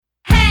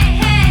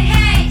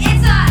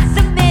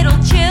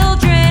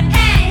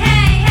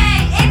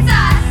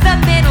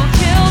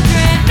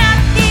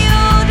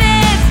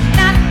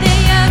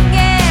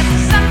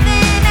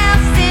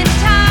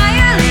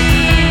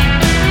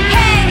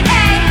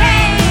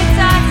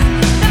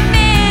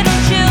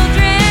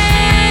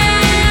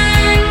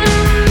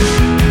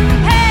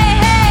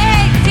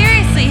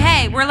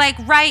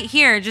right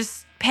here.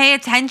 Just pay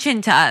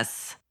attention to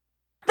us.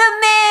 The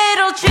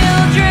middle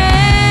children.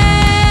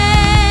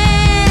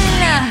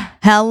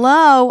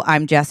 Hello,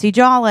 I'm Jessie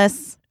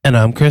Jollis. And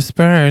I'm Chris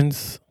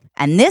Burns.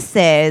 And this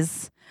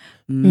is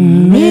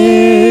Middle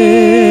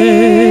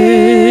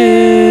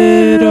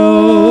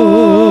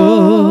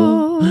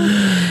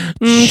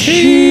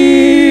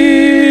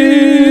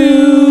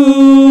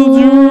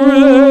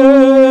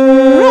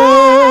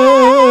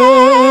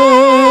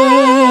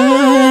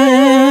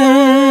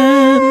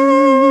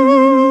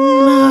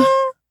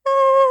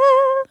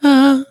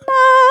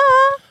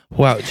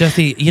Wow,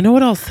 Jessie, you know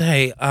what I'll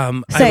say?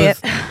 I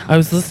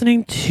was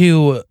listening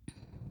to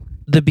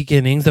the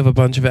beginnings of a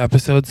bunch of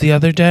episodes the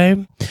other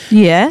day.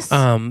 Yes.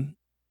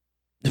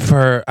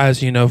 For,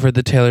 as you know, for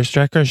the Taylor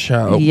Strecker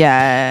show.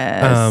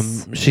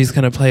 Yes. She's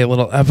going to play a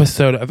little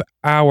episode of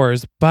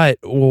ours, but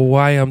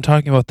why I'm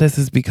talking about this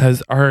is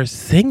because our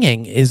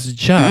singing is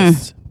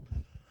just,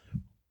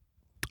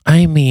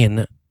 I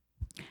mean,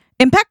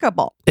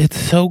 impeccable. it's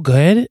so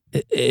good.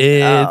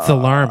 It's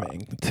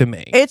alarming to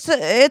me. It's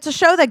a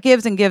show that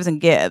gives and gives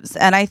and gives.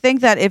 And I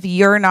think that if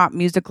you're not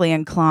musically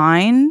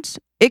inclined,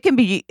 it can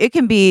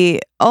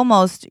be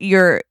almost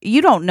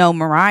you don't know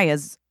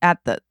Mariah's at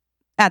the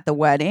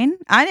wedding.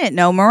 I didn't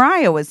know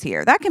Mariah was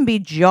here. That can be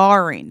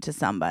jarring to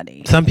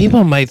somebody. Some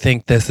people might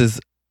think this is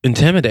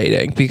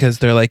intimidating because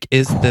they're like,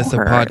 is this a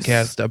course.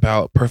 podcast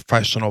about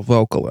professional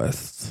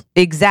vocalists?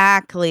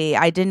 Exactly.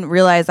 I didn't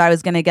realize I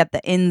was going to get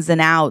the ins and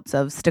outs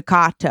of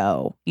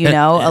staccato,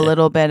 a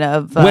little bit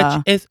of...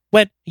 which is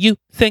when you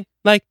sing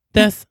like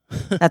this.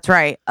 That's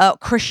right.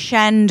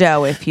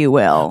 Crescendo, if you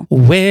will.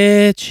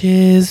 Which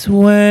is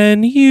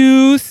when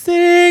you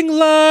sing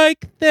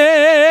like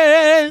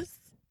this.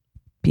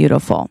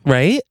 Beautiful.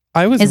 Right?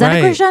 I was Is that right.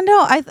 a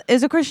crescendo?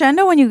 Is a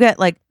crescendo when you get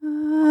like...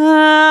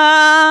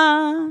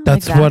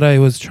 That's like that? what I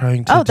was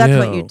trying to do. Oh, that's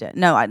what you did.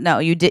 No,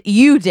 you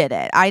did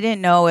it. I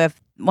didn't know if,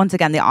 once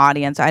again, the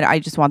audience, I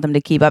just want them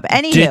to keep up.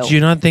 Anywho, Did you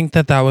not think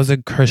that was a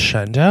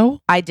crescendo?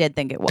 I did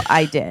think it was.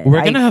 I did.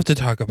 We're going to have to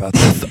talk about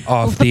this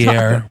off the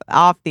air.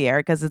 Off the air,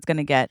 because it's going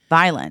to get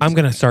violent. I'm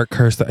going to start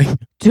cursing.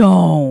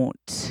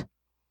 Don't.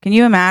 Can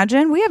you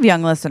imagine? We have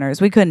young listeners.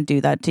 We couldn't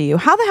do that to you.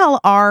 How the hell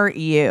are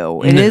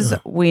you? It is,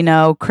 we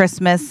know,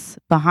 Christmas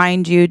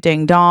behind you.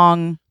 Ding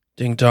dong.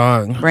 Ding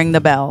dong. Ring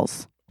the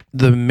bells.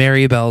 The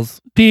merry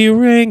bells be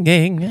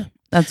ringing.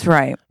 That's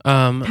right.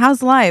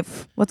 How's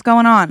life? What's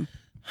going on?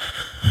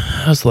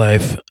 How's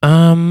life?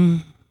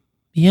 Fine.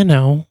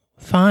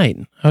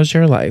 How's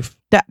your life?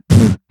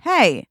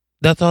 Hey.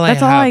 That's all I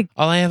have.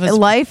 All I have is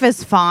life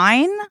is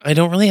fine. I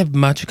don't really have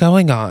much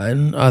going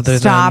on other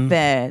Stop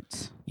than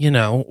it.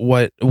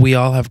 What we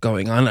all have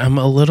going on. I'm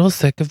a little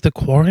sick of the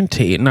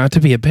quarantine. Not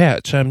to be a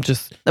bitch. I'm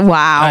just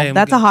wow.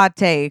 That's a hot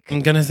take. I'm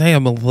gonna say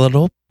I'm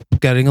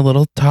getting a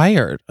little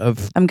tired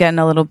of. I'm getting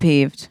a little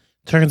peeved.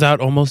 Turns out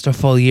almost a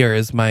full year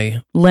is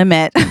my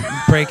limit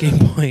breaking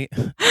point.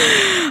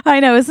 I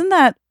know, isn't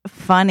that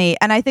funny?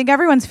 And I think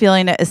everyone's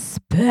feeling it,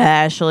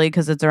 especially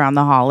because it's around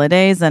the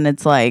holidays, and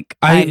it's like,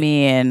 I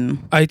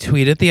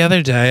tweeted the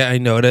other day, I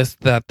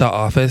noticed that The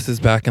Office is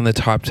back in the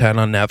top 10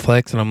 on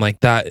Netflix, and I'm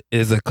like, that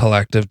is a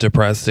collective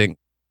depressing.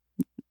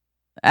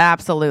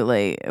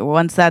 Absolutely.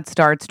 Once that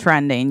starts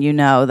trending, you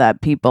know that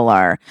people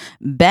are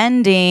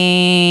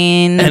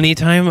bending.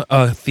 Anytime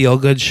a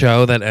feel-good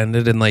show that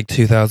ended in like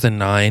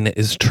 2009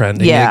 is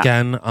trending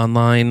again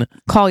online.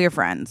 Call your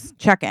friends.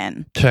 Check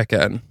in.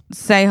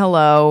 Say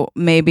hello.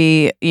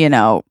 Maybe,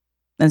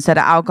 instead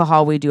of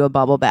alcohol, we do a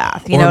bubble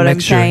bath. You know what I'm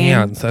saying? Mix your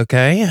hands,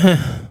 okay?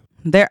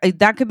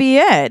 That could be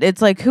it.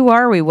 It's like, who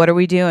are we? What are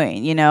we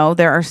doing?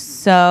 There are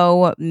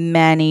so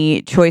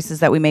many choices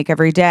that we make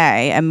every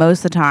day, and most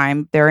of the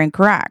time they're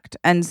incorrect.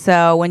 And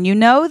so when you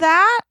know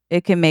that,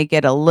 it can make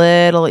it a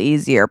little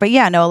easier. But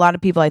yeah, no, a lot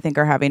of people I think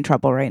are having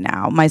trouble right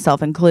now,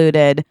 myself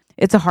included.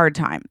 It's a hard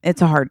time.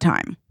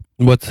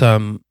 What's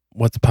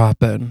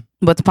poppin'?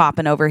 What's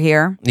poppin' over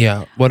here?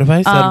 Yeah. What if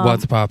I said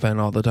what's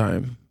poppin' all the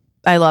time?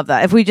 I love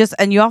that. If we just,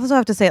 and you also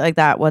have to say it like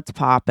that, what's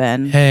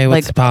poppin'? Hey,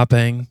 what's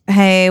popping?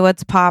 Hey,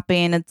 what's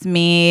popping? It's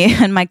me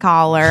and my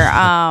collar.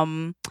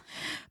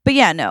 But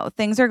yeah, no,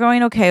 things are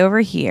going okay over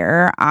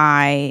here.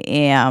 I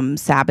am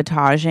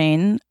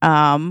sabotaging,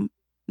 the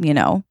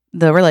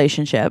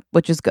relationship,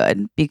 which is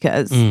good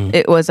because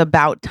it was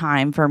about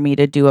time for me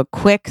to do a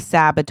quick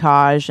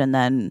sabotage and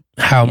then.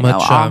 How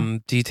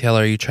much detail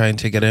are you trying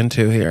to get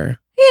into here?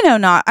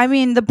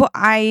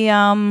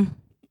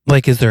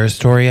 Like, is there a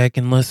story I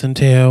can listen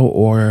to,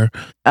 or?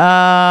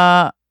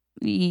 I'm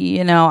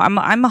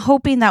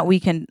hoping that we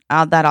can,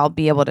 that I'll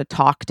be able to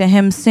talk to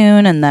him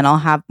soon, and then I'll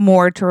have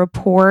more to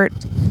report.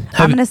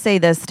 I'm going to say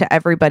this to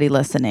everybody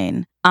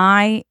listening.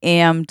 I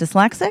am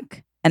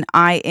dyslexic, and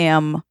I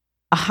am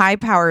a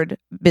high-powered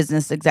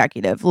business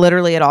executive,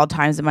 literally at all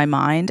times in my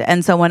mind.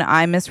 And so when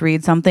I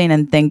misread something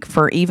and think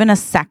for even a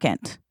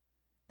second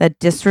that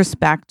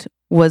disrespect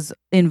was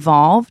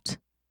involved,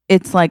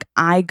 it's like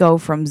I go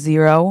from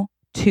zero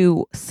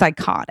to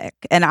psychotic,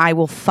 and I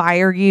will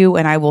fire you,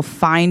 and I will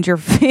find your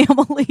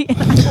family,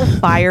 and I will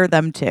fire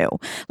them too.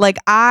 Like,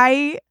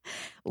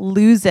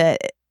 lose it.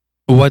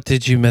 What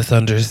did you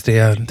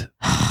misunderstand?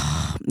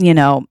 I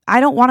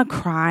don't want to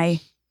cry.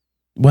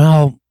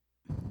 Well,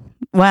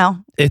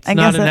 it's I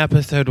not guess an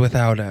episode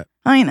without it.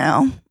 I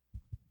know.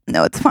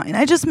 No, it's fine.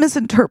 I just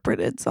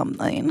misinterpreted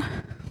something.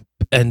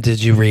 And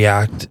did you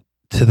react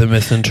to the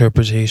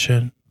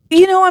misinterpretation?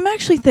 I'm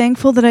actually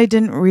thankful that I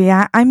didn't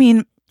react. I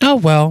mean, oh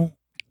well.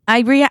 I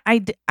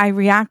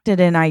reacted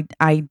and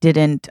I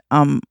didn't.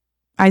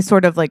 I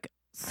sort of like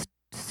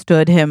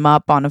stood him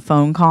up on a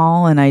phone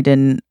call, and I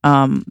didn't.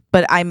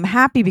 But I'm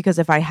happy because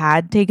if I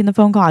had taken the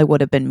phone call, I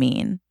would have been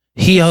mean.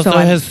 He also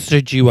has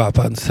stood you up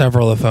on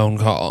several phone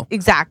calls.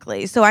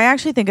 Exactly. So I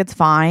actually think it's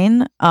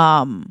fine.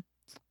 Or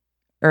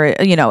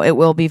it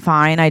will be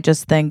fine. I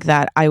just think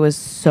that I was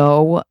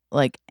so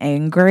like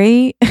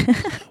angry.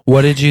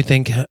 What did you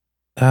think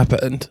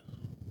happened?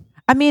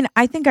 I mean,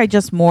 I think I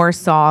just more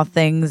saw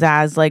things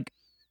as like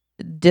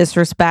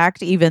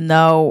disrespect, even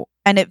though,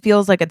 and it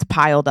feels like it's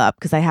piled up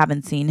because I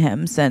haven't seen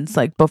him since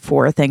like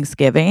before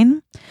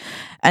Thanksgiving.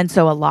 And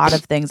so a lot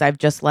of things I've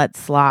just let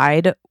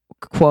slide,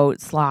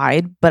 quote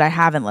slide, but I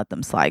haven't let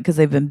them slide because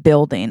they've been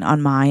building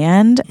on my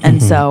end.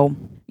 And so,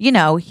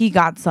 he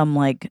got some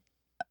like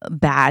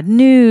bad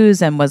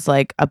news and was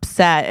like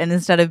upset. And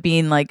instead of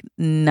being like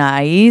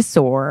nice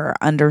or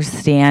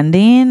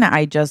understanding,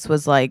 I just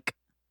was like,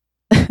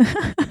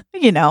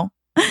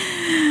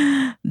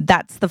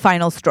 that's the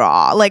final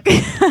straw. Like,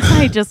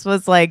 I just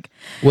was like,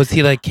 was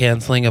he like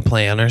canceling a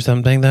plan or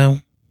something though?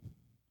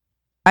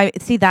 I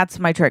see. That's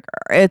my trigger.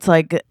 It's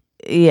like,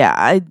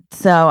 yeah.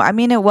 So, I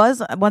mean, it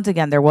was, once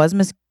again, there was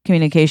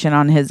miscommunication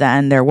on his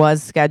end. There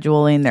was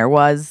scheduling. There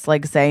was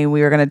like saying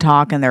we were going to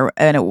talk and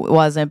it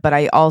wasn't. But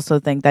I also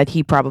think that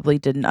he probably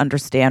didn't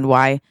understand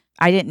why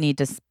I didn't need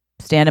to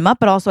stand him up,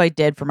 but also I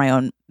did for my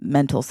own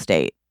mental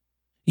state.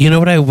 You know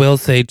what I will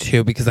say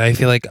too, because I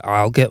feel like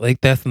I'll get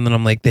like this and then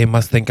I'm like, they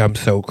must think I'm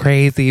so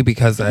crazy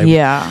because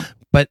yeah.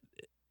 But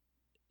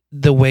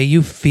the way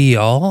you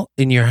feel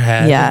in your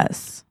head,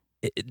 yes,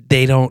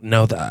 they don't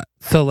know that.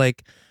 So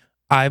like,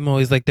 I'm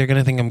always like, they're going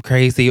to think I'm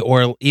crazy,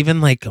 or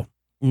even like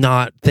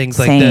not things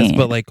like this,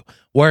 but like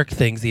work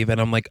things even.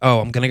 I'm like,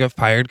 oh, I'm going to get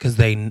fired because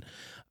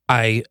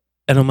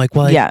and I'm like,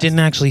 well, I didn't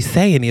actually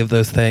say any of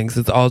those things.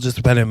 It's all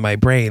just been in my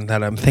brain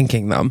that I'm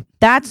thinking them.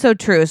 That's so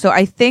true. So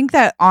I think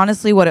that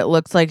honestly what it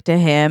looks like to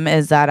him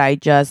is that I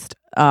just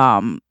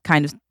kind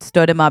of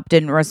stood him up,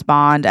 didn't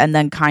respond, and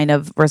then kind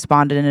of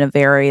responded in a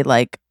very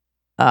like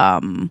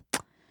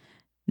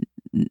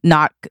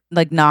not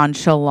like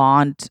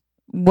nonchalant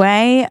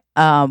way.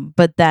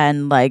 But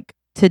then like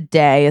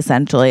today,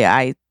 essentially,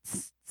 I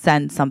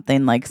sent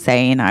something like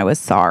saying I was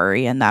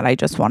sorry and that I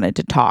just wanted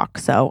to talk.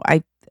 So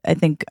I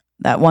think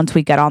that once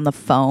we get on the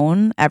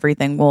phone,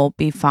 everything will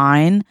be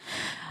fine.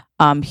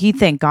 He,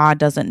 thank God,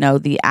 doesn't know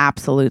the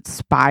absolute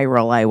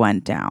spiral I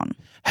went down.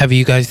 Have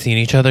you guys seen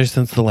each other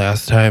since the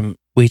last time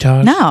we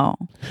talked? No.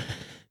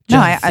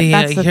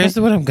 Here's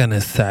what I'm going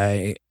to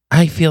say.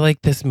 I feel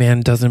like this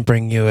man doesn't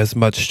bring you as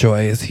much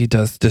joy as he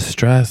does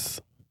distress.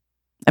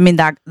 I mean,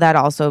 that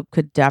also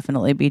could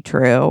definitely be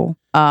true.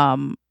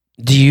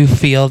 Do you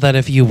feel that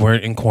if you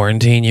weren't in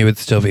quarantine, you would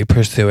still be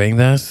pursuing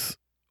this?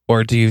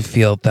 Or do you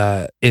feel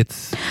that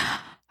it's...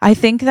 I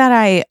think that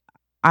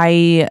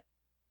I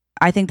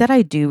think that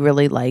I do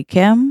really like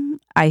him.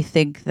 I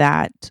think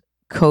that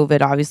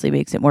COVID obviously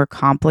makes it more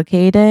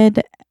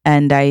complicated.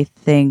 And I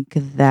think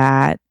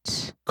that...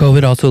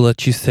 COVID also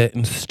lets you sit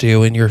and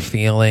stew in your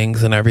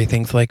feelings and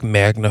everything's like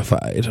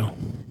magnified.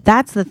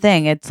 That's the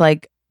thing. It's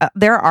like,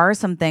 there are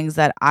some things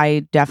that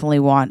I definitely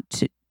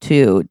want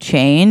to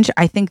change.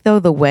 I think though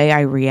the way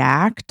I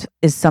react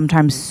is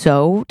sometimes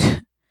so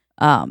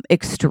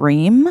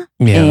extreme.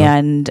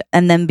 Yeah. And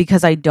then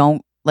because I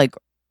don't like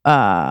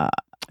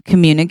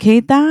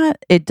communicate that,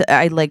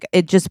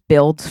 it just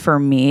builds for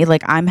me.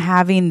 Like I'm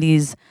having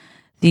these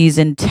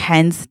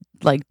intense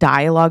like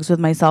dialogues with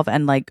myself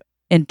and like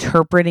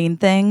interpreting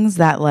things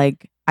that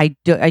like I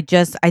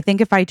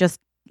think if I just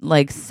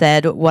like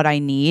said what I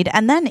need,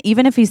 and then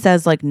even if he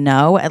says like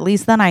no, at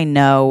least then I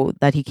know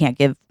that he can't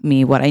give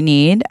me what I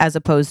need, as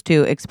opposed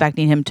to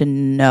expecting him to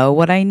know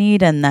what I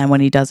need, and then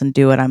when he doesn't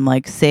do it, I'm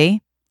like,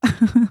 see.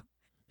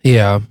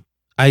 Yeah,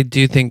 I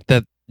do think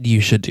that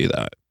you should do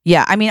that.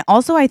 Yeah, I mean,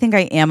 also I think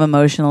I am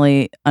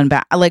emotionally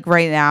like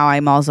right now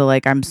I'm also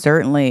like I'm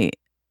certainly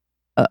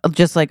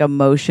just like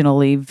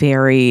emotionally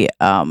very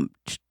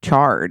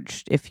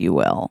charged, if you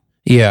will.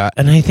 Yeah,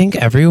 and I think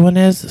everyone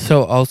is.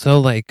 So also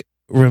like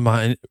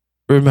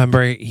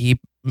remember he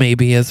may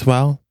be as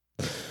well.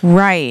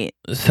 Right.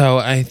 So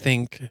I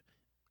think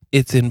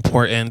it's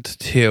important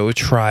to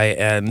try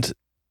and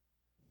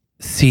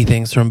see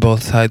things from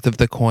both sides of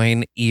the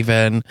coin,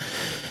 even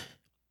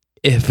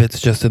if it's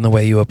just in the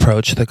way you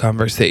approach the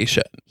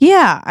conversation.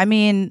 Yeah, I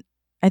mean,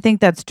 I think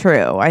that's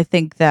true. I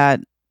think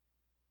that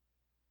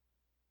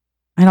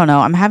I don't know.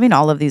 I'm having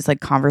all of these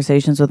like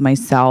conversations with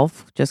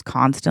myself just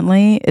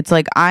constantly. It's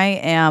like I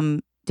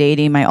am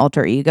dating my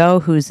alter ego,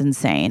 who's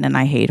insane, and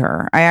I hate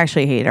her. I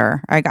actually hate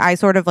her. I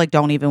sort of like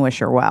don't even wish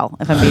her well,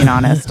 if I'm being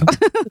honest.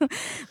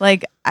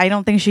 Like, I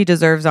don't think she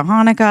deserves a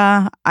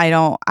Hanukkah. I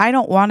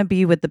don't want to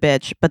be with the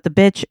bitch, but the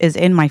bitch is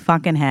in my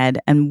fucking head,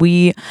 and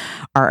we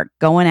are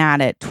going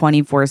at it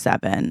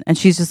 24/7. And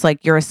she's just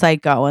like, "You're a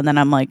psycho," and then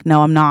I'm like,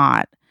 "No, I'm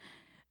not."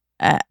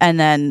 And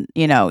then,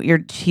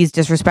 he's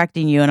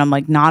disrespecting you. And I'm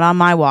like, not on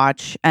my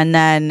watch. And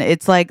then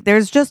it's like,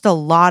 there's just a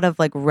lot of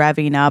like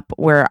revving up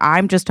where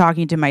I'm just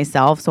talking to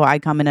myself. So I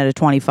come in at a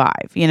 25.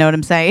 You know what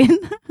I'm saying?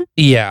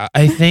 Yeah,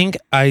 I think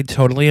I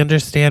totally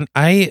understand.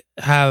 I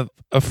have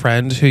a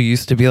friend who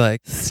used to be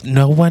like,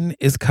 no one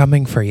is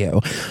coming for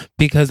you,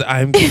 because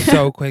I'm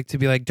so quick to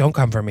be like, don't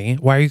come for me.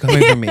 Why are you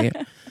coming for me?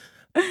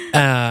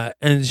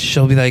 And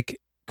she'll be like,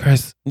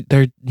 Chris,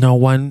 no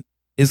one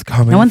is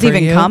coming. No one's for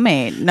even you.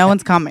 coming. No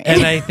one's coming.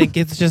 And I think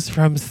it's just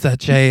from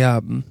such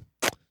a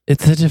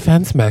it's a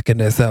defense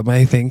mechanism.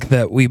 I think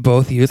that we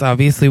both use.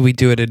 Obviously, we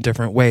do it in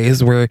different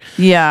ways. Where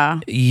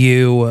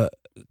you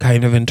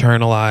kind of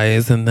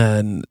internalize and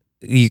then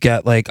you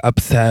get like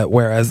upset,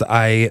 whereas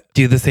I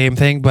do the same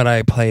thing, but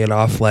I play it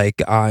off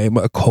like I'm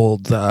a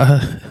cold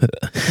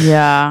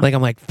like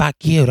I'm like, fuck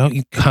you, don't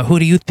you, who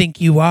do you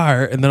think you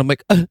are? And then I'm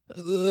like,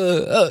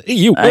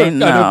 you were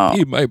gonna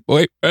be my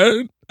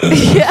boyfriend.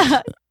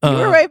 Yeah, you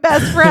were my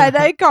best friend.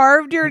 I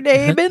carved your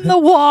name in the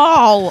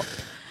wall.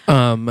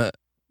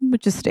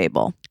 Which is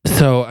stable.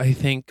 So I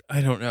think, I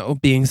don't know,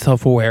 being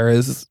self-aware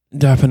is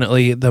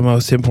definitely the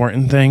most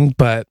important thing,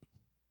 but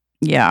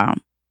yeah,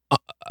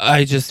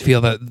 I just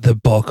feel that the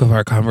bulk of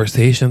our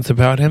conversations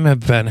about him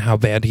have been how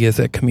bad he is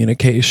at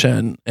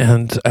communication,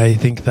 and I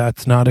think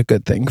that's not a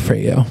good thing for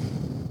you.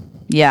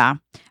 Yeah,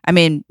 I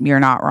mean,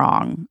 you're not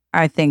wrong.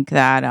 I think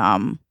that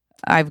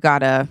I've got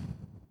to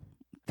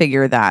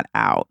figure that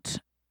out,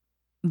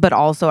 but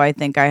also I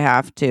think I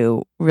have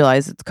to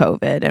realize it's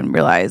COVID and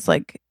realize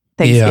like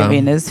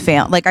Thanksgiving is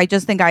like, I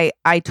just think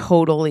I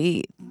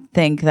totally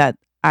think that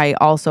I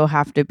also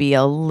have to be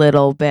a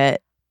little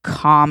bit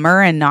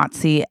calmer and not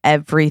see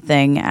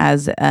everything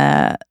as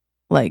a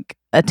like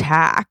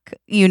attack,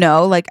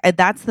 like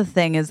that's the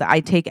thing, is I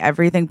take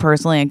everything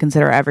personally and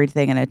consider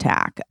everything an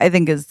attack. I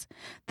think is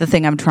the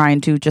thing I'm trying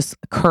to just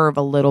curve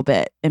a little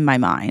bit in my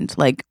mind.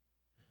 Like,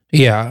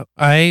 yeah,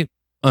 I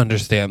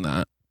understand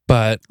that,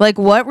 but like,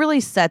 what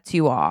really sets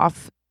you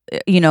off,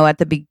 at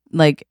the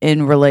like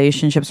in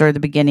relationships or at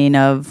the beginning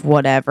of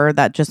whatever,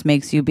 that just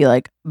makes you be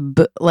like,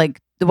 like,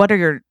 what are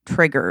your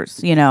triggers?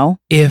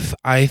 If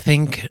I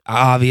think,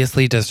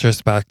 obviously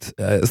disrespect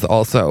is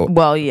also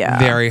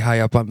very high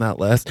up on that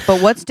list.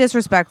 But what's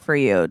disrespect for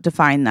you?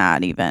 Define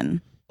that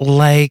even.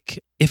 Like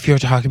if you're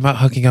talking about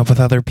hooking up with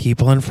other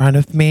people in front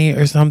of me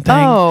or something.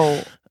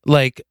 Oh,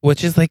 like,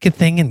 which is like a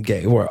thing in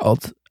gay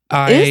world.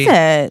 Is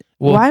it?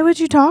 Well, why would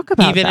you talk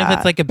about even that? if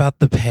it's like about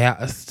the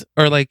past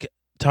or like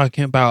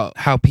talking about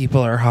how people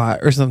are hot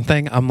or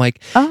something? I'm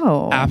like,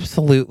 oh,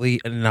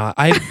 absolutely not.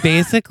 I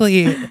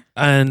basically,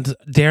 and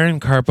Darren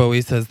Karp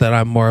always says that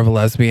I'm more of a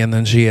lesbian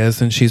than she is,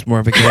 and she's more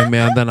of a gay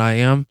man than I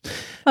am.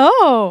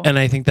 Oh, and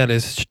I think that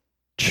is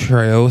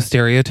true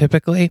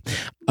stereotypically.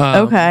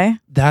 Okay,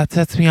 that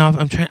sets me off.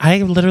 I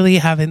literally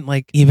haven't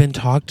like even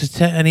talked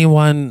to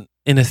anyone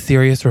in a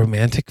serious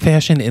romantic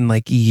fashion in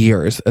like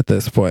years at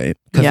this point,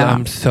 because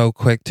I'm so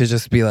quick to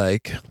just be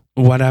like,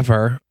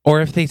 whatever.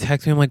 Or if they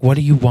text me, I'm like, what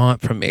do you want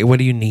from me? What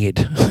do you need?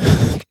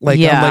 Like,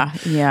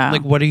 I'm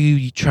like, what are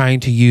you trying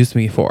to use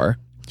me for?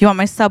 You want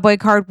my Subway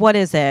card? What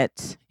is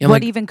it?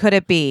 What even could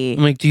it be?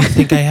 I'm like, do you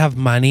think I have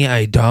money?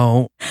 I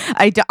don't.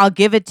 I'll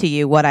give it to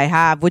you, what I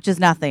have, which is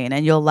nothing.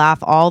 And you'll laugh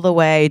all the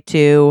way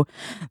to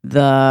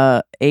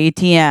the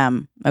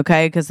ATM,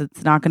 okay? Because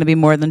it's not going to be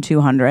more than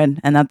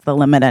 200. And that's the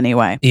limit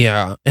anyway.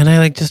 Yeah. And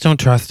I just don't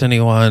trust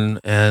anyone.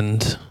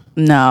 And...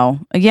 No.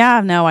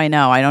 Yeah, no, I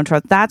know. I don't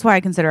trust. That's why I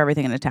consider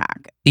everything an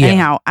attack. Yeah.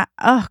 Anyhow,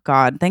 oh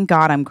God, thank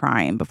God I'm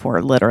crying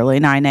before literally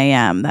 9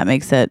 a.m. That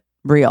makes it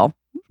real.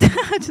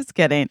 Just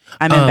kidding.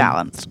 I'm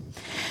imbalanced.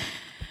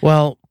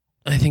 Well,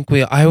 I think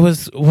what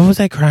was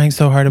I crying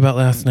so hard about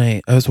last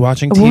night? I was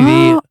watching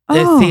TV.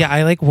 See,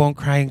 I won't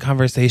cry in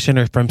conversation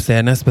or from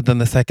sadness, but then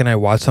the second I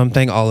watch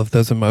something, all of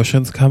those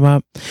emotions come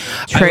up.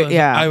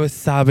 I was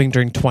sobbing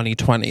during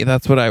 2020.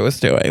 That's what I was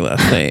doing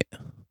last night.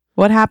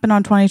 What happened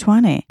on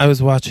 2020? I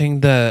was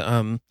watching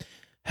the,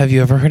 have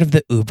you ever heard of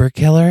the Uber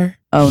killer?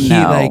 Oh,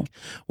 no. He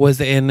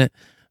was in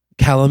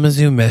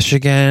Kalamazoo,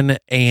 Michigan,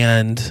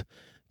 and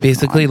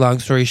basically, long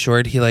story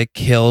short, he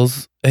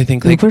kills, I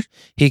think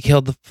he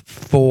killed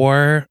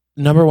four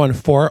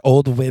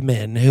old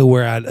women who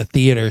were at a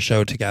theater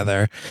show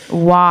together.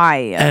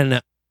 Why?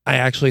 And I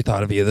actually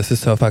thought of you. This is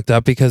so fucked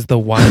up because there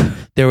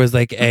was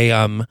a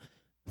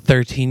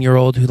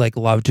 13-year-old who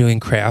loved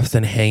doing crafts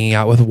and hanging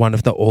out with one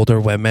of the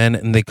older women,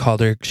 and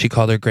she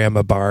called her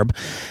Grandma Barb,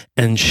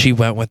 and she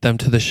went with them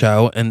to the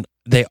show, and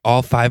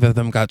all five of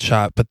them got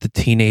shot, but the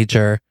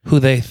teenager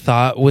who they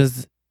thought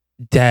was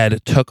dead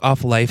took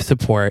off life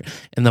support,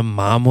 and the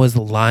mom was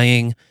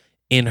lying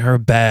in her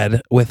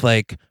bed with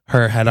like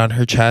her head on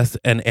her chest,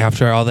 and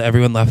after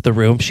everyone left the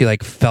room, she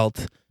like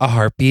felt a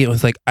heartbeat. It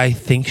was like, I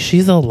think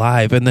she's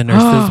alive, and the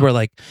nurses were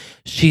like,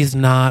 she's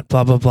not,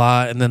 blah blah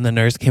blah, and then the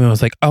nurse came and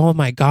was like, oh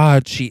my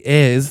god, she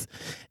is.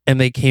 And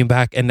they came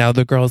back, and now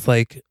the girl's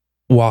like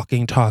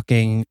walking,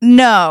 talking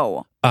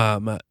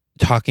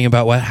talking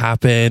about what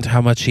happened,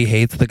 how much she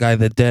hates the guy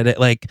that did it.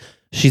 Like,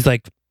 she's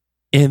like,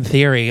 in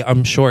theory,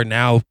 I'm sure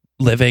now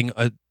living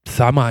a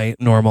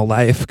semi-normal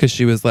life, because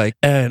she was like,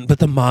 but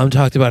the mom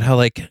talked about how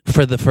like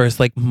for the first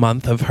like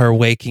month of her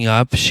waking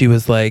up, she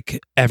was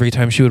like, every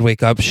time she would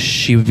wake up,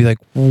 she would be like,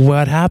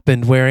 what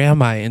happened, where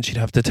am I? And she'd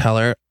have to tell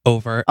her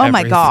over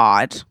my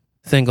god,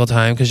 single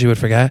time, because she would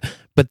forget.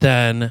 But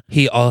then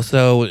he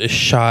also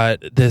shot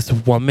this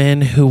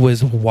woman who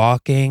was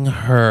walking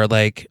her,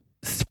 like,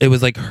 it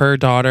was like her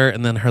daughter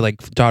and then her like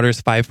daughter's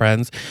 5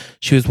 friends.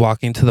 She was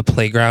walking to the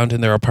playground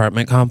in their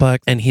apartment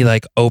complex, and he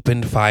like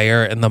opened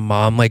fire, and the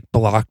mom like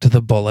blocked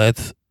the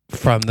bullets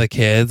from the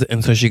kids,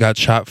 and so she got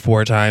shot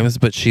 4 times,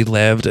 but she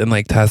lived and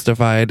like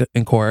testified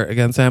in court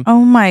against him.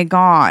 Oh my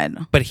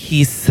god. But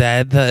he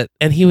said that,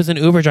 and he was an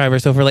Uber driver,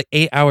 so for like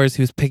 8 hours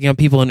he was picking up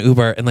people in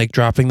Uber and like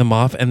dropping them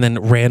off, and then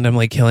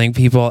randomly killing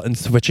people and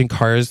switching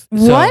cars.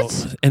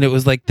 What? And it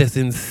was like this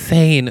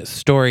insane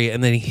story,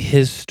 and then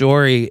his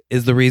story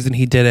is the reason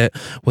he did it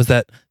was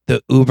that the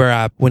Uber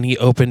app, when he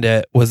opened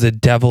it, was a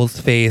devil's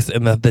face,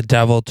 and that the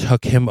devil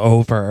took him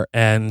over,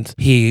 and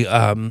he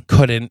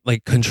couldn't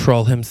like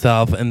control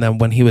himself. And then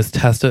when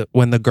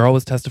the girl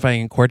was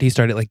testifying in court, he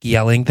started like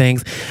yelling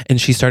things, and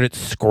she started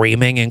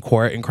screaming in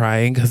court and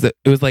crying, because it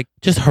was like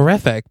just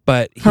horrific.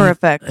 But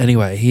horrific.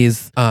 Anyway,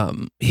 he's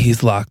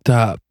locked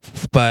up.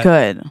 But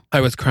good.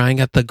 I was crying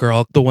at the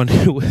girl, the one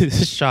who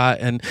was shot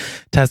and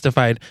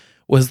testified,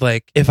 was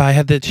like, if I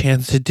had the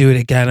chance to do it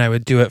again, I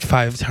would do it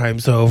 5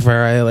 times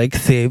over. I like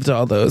saved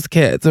all those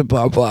kids and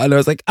blah blah. And I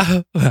was like,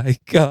 oh my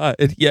god,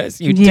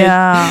 yes, you did,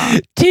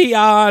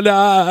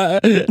 Tiana.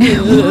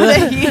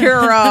 What a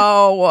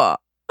hero.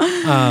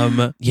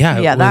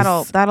 Yeah,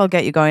 that'll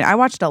get you going. I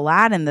watched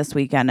Aladdin this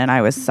weekend, and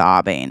I was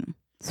sobbing.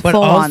 But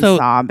full also, on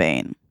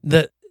sobbing.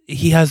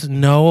 He has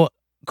no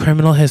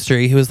criminal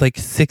history. He was like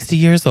 60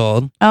 years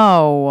old.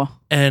 Oh.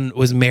 And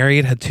was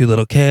married, had 2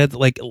 little kids,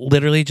 like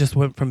literally just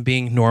went from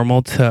being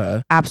normal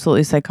to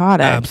absolutely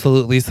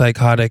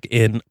psychotic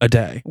in a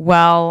day.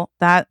 Well,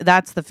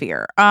 that's the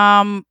fear.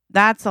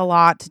 That's a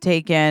lot to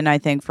take in, I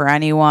think, for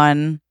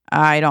anyone.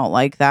 I don't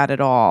like that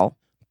at all.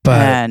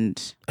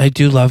 But I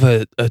do love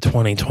a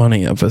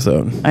 2020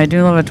 episode. I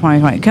do love a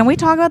 2020. Can we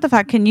talk about the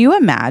fact, can you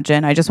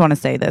imagine, I just want to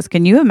say this,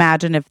 can you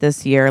imagine if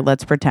this year,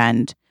 let's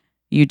pretend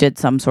you did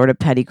some sort of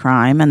petty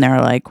crime, and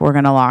they're like, we're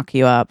going to lock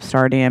you up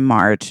starting in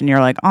March. And you're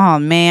like, oh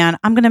man,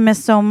 I'm going to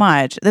miss so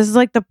much. This is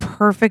like the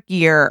perfect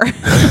year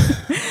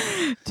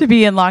to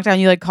be in lockdown.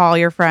 You like call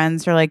your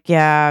friends. You're like,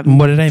 yeah.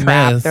 What did I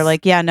miss? They're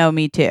like, yeah, no,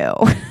 me too.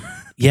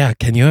 Yeah.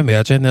 Can you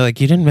imagine? They're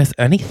like, you didn't miss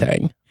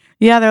anything.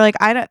 Yeah. They're like,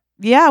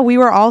 we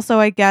were also,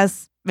 I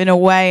guess, in a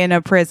way in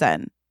our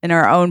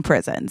own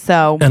prison.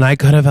 So. And I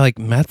could have like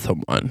met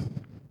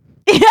someone.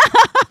 Yeah.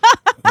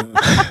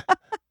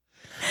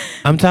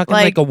 I'm talking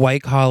like a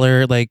white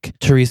collar, like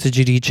Teresa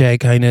Giudice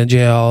kind of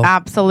jail.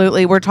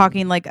 Absolutely. We're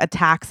talking like a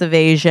tax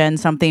evasion,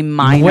 something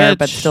minor,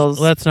 but still.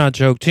 Let's not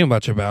joke too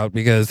much about,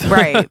 because.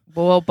 Right.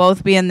 We'll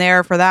both be in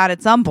there for that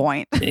at some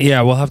point.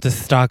 Yeah. We'll have to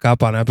stock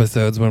up on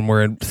episodes when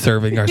we're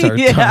serving our time.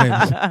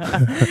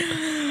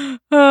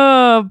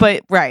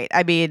 But right.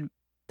 I mean,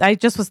 I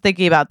just was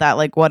thinking about that.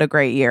 Like, what a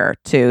great year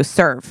to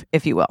serve,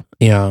 if you will.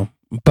 Yeah.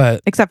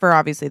 But. Except for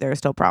obviously there are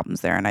still problems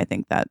there. And I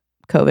think that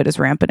COVID is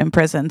rampant in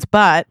prisons.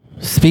 But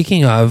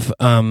speaking of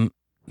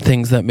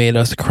things that made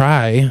us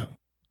cry.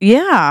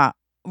 Yeah.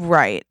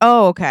 Right.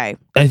 Oh, okay.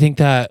 I think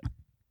that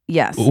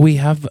yes, we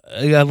have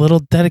a little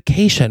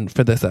dedication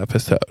for this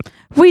episode.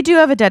 We do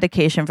have a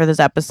dedication for this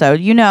episode.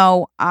 You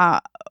know,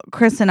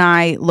 Chris and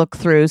I look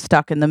through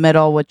Stuck in the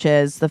Middle, which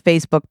is the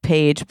Facebook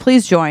page.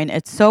 Please join.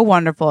 It's so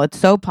wonderful. It's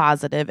so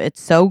positive. It's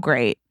so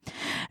great.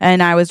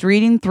 And I was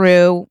reading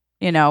through,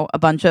 a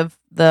bunch of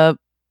the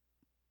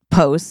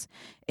posts.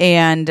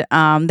 And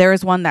there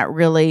was one that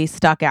really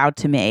stuck out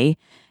to me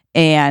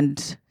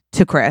and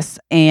to Chris.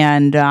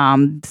 And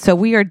so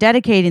we are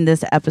dedicating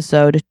this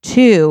episode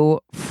to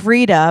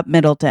Frida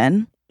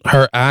Middleton.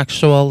 Her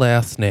actual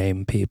last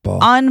name, people.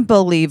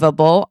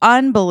 Unbelievable.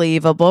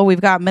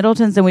 We've got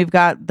Middletons and we've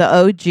got the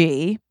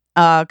OG.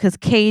 Because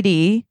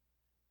Katie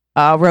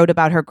wrote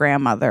about her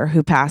grandmother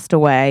who passed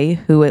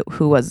away, who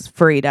was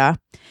Frida.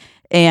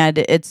 And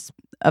it's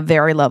a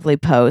very lovely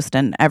post.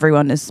 And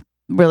everyone is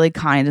really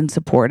kind and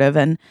supportive,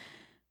 and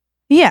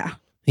so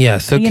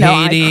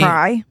Katie, I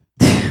cry.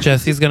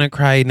 Jesse's gonna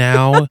cry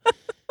now.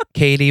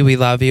 Katie, we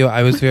love you.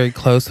 I was very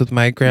close with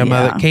my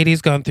grandmother. Yeah.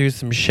 Katie's gone through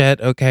some shit.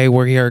 Okay,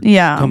 we're here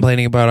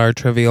complaining about our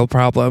trivial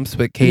problems,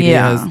 but Katie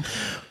has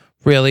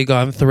really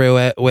gone through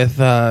it with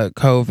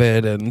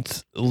COVID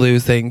and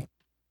losing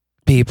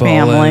people,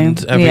 family,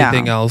 and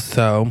everything else.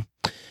 So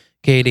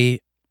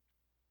Katie,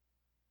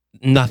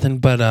 nothing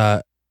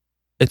but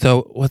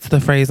what's the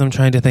phrase I'm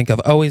trying to think of?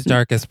 Always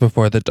darkest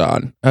before the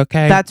dawn.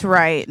 Okay. That's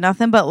right.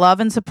 Nothing but love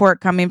and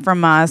support coming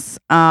from us.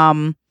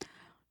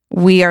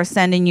 We are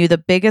sending you the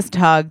biggest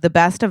hug, the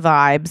best of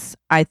vibes.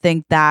 I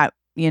think that,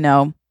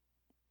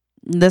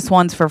 this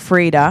one's for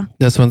Frida.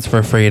 This one's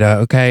for Frida.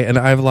 Okay. And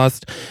I've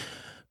lost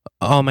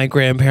all my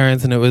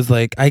grandparents, and it was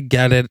like, I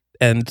get it.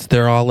 And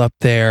they're all up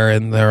there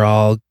and they're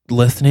all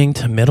listening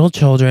to middle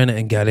children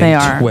and getting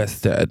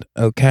twisted.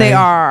 Okay. They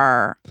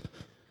are.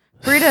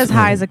 Frida is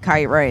high as a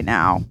kite right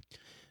now,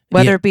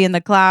 whether it be in the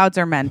clouds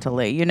or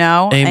mentally,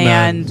 Amen.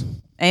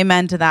 And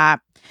amen to that.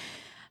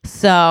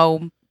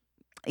 So,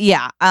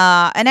 yeah.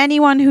 And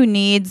anyone who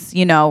needs,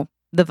 the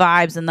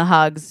vibes and the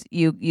hugs,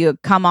 you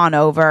come on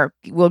over.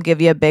 We'll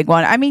give you a big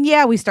one. I mean,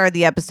 yeah, we started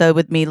the episode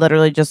with me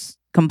literally just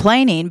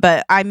complaining,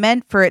 but I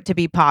meant for it to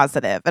be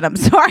positive, and I'm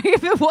sorry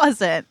if it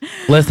wasn't.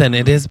 Listen,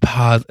 it is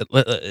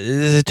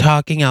positive.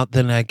 Talking out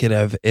the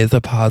negative is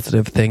a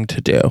positive thing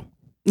to do.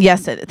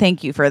 Yes,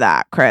 thank you for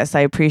that, Chris.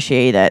 I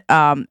appreciate it.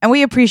 And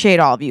we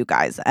appreciate all of you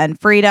guys. And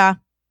Frida,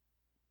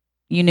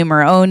 you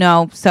numero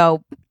uno.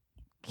 So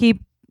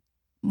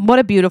what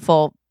a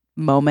beautiful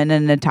moment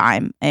and a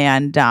time.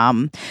 And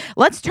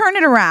let's turn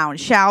it around,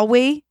 shall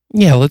we?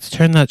 Yeah, let's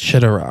turn that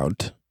shit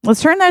around. Let's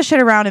turn that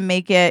shit around and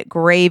make it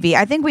gravy.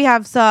 I think we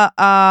have some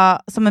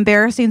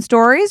embarrassing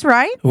stories,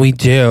 right? We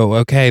do.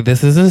 Okay,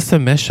 this is a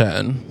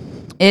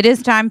submission. It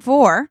is time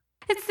for...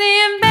 It's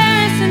the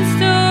embarrassing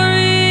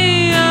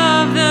story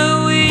of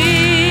the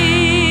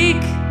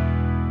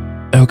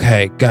week.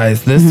 Okay,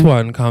 guys, this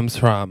one comes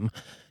from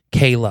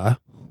Kayla.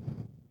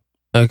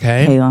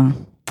 Okay?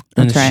 Kayla.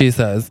 And she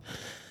says,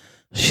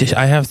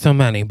 I have so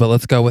many, but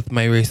let's go with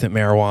my recent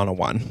marijuana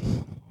one.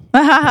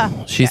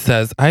 She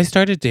says, I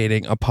started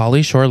dating a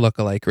Pauly Shore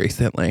lookalike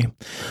recently.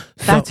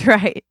 That's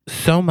right.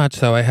 So much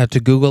so I had to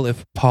Google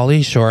if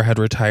Pauly Shore had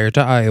retired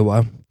to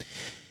Iowa.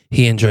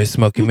 He enjoys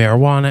smoking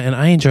marijuana and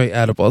I enjoy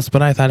edibles,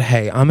 but I thought,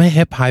 hey, I'm a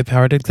hip,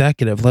 high-powered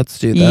executive. Let's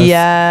do this.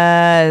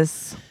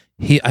 Yes.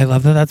 I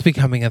love that that's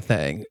becoming a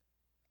thing.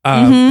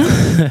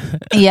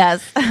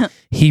 Yes.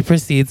 He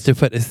proceeds to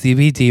put a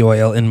CBD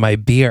oil in my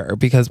beer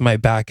because my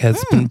back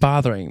has been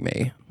bothering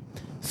me.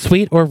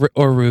 Sweet or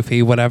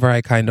roofie, whatever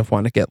I kind of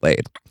want to get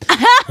laid.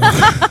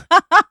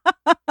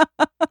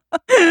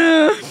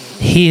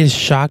 He is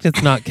shocked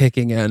it's not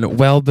kicking in.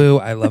 Well, boo,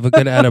 I love a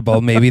good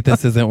edible. Maybe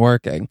this isn't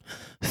working.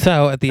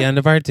 So at the end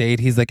of our date,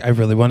 he's like, I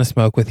really want to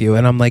smoke with you.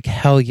 And I'm like,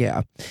 hell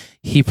yeah.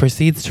 He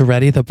proceeds to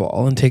ready the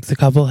bowl and takes a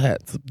couple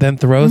hits, then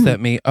throws at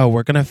me, oh,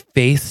 we're going to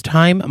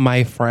FaceTime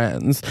my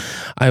friends.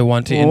 I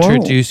want to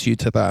introduce you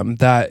to them.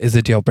 That is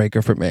a deal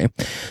breaker for me.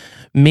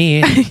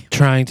 Me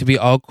trying to be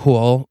all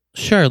cool.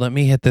 Sure, let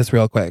me hit this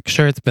real quick.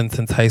 Sure, it's been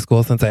since high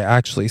school since I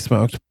actually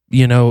smoked,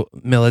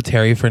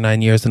 military for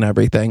 9 years and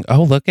everything.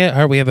 Oh, look at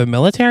her. We have a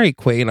military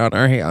queen on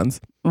our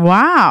hands.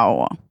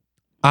 Wow.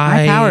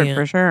 High powered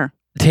for sure.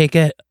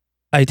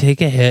 I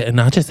take a hit, and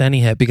not just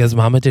any hit, because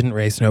mama didn't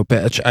raise no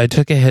bitch. I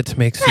took a hit to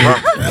make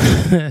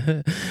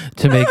Snoop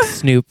to make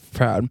Snoop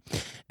proud.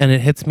 And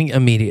it hits me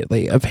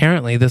immediately.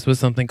 Apparently, this was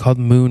something called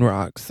moon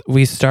rocks.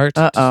 We start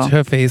to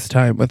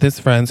FaceTime with his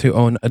friends who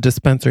own a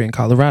dispensary in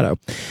Colorado.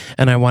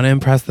 And I want to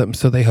impress them,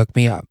 so they hook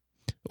me up.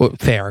 Well,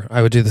 fair.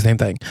 I would do the same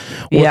thing.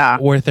 Yeah.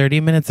 We're 30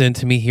 minutes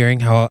into me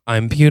hearing how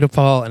I'm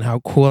beautiful and how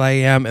cool I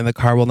am, and the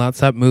car will not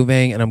stop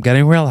moving, and I'm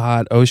getting real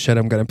hot. Oh, shit,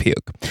 I'm going to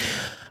puke.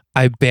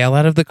 I bail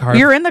out of the car.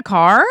 You're in the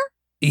car?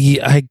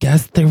 Yeah, I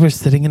guess they were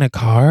sitting in a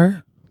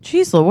car.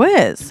 Jeez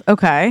Louise.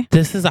 Okay.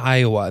 This is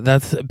Iowa.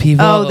 That's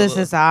people. Oh, this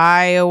is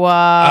Iowa.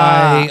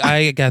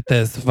 I get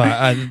this.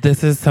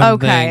 This is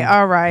something. Okay.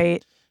 All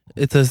right.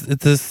 It's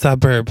a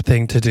suburb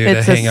thing to do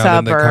to hang out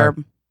in the car.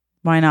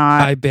 Why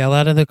not? I bail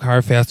out of the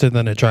car faster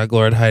than a drug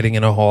lord hiding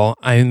in a hole.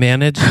 I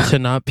manage to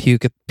not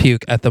puke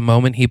at the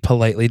moment he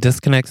politely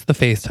disconnects the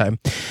FaceTime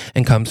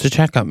and comes to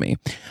check on me.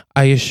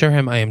 I assure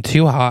him I am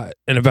too hot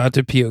and about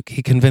to puke.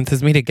 He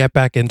convinces me to get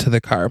back into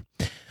the car.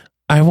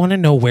 I want to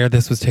know where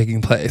this was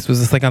taking place.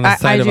 Was this like on the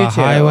side of a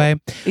highway?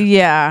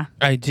 Yeah.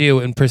 I do,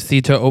 and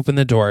proceed to open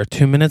the door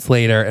 2 minutes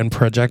later and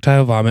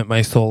projectile vomit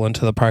my soul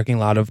into the parking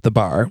lot of the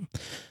bar.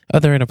 Oh,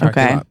 they're in a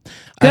parking lot.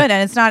 Good,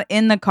 and it's not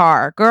in the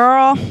car.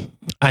 Girl.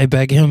 I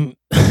beg him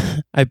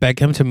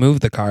to move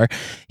the car.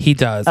 He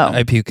does.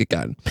 I puke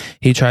again.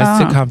 He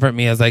tries to comfort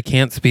me as I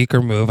can't speak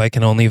or move. I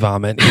can only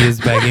vomit. He is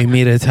begging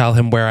me to tell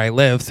him where I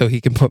live so he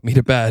can put me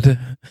to bed.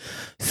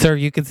 Sir,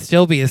 you could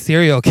still be a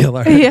serial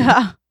killer.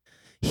 Yeah.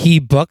 He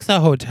books a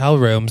hotel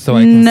room so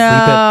I can sleep it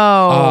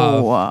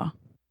off.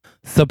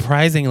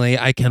 Surprisingly,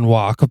 I can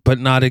walk, but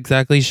not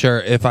exactly sure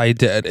if I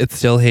did. It's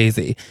still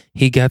hazy.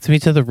 He gets me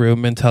to the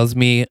room and tells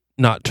me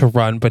not to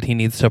run, but he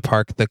needs to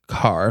park the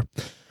car.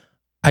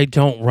 I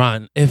don't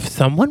run. If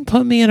someone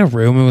put me in a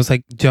room and was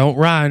like, don't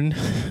run.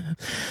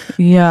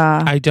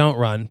 Yeah. I don't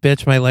run.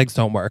 Bitch, my legs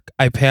don't work.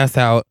 I pass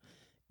out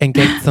and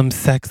get some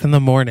sex in the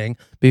morning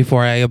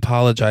before I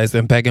apologize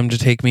and beg him to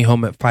take me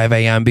home at 5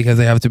 a.m. because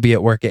I have to be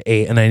at work at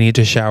 8 and I need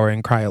to shower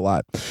and cry a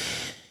lot.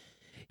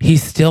 He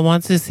still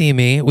wants to see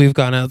me. We've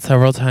gone out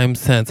several times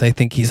since. I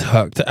think he's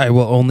hooked. I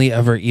will only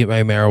ever eat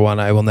my marijuana.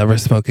 I will never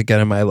smoke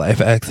again in my life.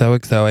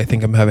 XOXO. I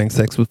think I'm having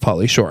sex with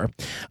Pauly Shore.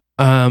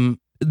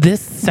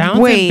 This sounds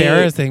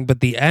embarrassing, but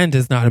the end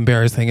is not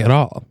embarrassing at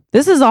all.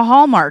 This is a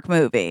Hallmark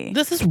movie.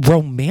 This is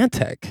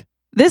romantic.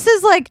 This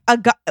is like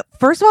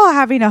first of all,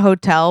 having a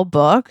hotel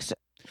booked.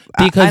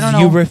 Because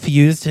you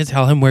refuse to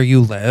tell him where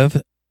you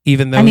live,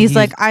 even though and he's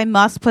like, I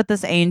must put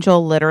this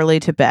angel literally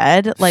to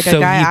bed. Like so a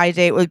guy I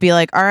date would be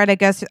like, all right, I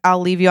guess I'll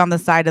leave you on the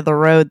side of the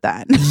road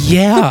then.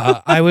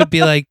 Yeah. I would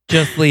be like,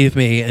 just leave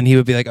me. And he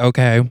would be like,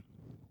 okay.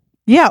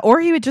 Yeah. Or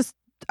he would just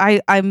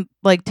I'm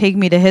like take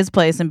me to his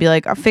place and be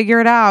like, I'll figure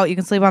it out. You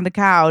can sleep on the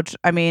couch.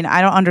 I mean,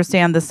 I don't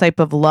understand this type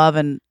of love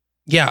and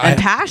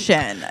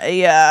passion.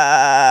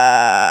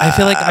 Yeah. I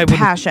feel like I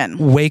would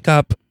wake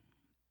up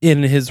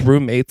in his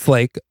roommate's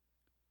like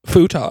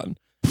futon.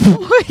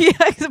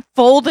 Yeah,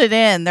 fold it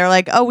in. They're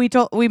like, oh,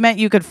 we meant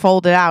you could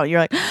fold it out. You're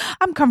like,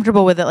 I'm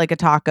comfortable with it like a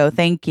taco.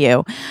 Thank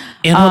you.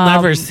 And he'll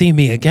never see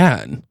me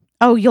again.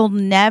 Oh, you'll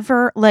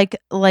never like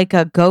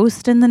a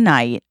ghost in the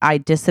night. I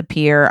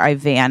disappear, I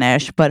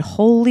vanish. But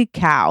holy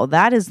cow,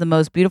 that is the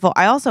most beautiful.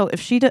 I also,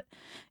 if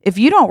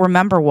you don't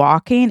remember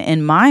walking,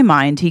 in my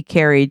mind, he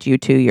carried you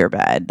to your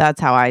bed. That's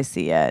how I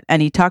see it.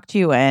 And he tucked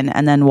you in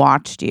and then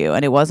watched you.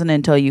 And it wasn't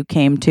until you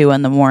came to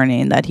in the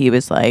morning that he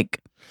was like,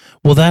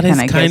 well, that is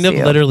kind of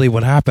literally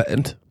what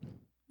happened.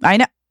 I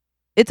know.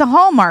 It's a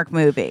Hallmark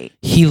movie.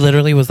 He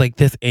literally was like,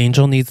 this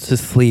angel needs to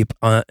sleep.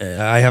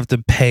 I have to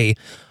pay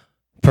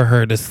for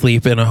her to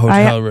sleep in a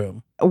hotel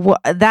room.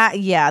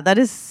 That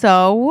is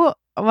so.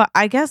 Well,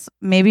 I guess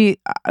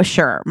maybe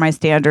sure. My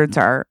standards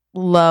are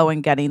low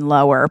and getting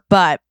lower,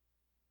 but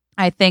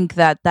I think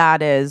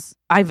that is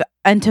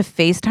and to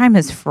FaceTime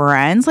his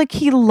friends, like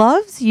he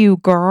loves you,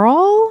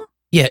 girl.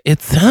 Yeah,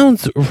 it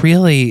sounds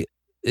really.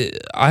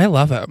 I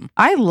love him.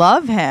 I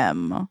love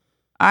him.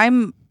 I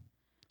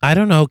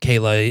don't know,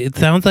 Kayla. It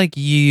sounds like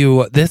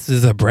this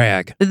is a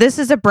brag. This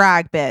is a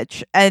brag,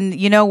 bitch. And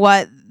you know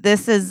what?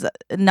 This is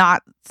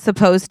not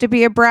supposed to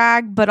be a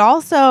brag, but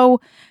also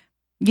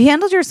you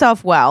handled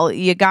yourself well.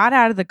 You got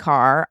out of the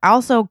car.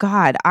 Also,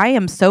 God, I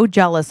am so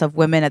jealous of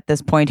women at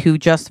this point who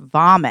just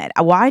vomit.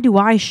 Why do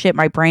I shit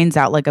my brains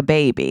out like a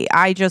baby?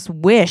 I just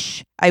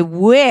wish. I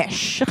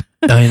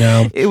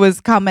know. It was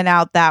coming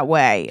out that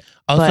way.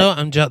 Also,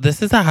 I'm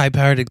this is a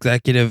high-powered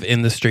executive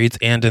in the streets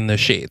and in the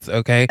sheets,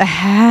 okay?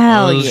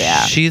 Hell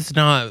yeah. She's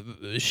not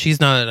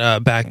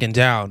backing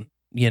down,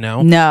 you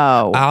know?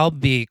 No. I'll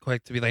be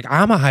quick to be like,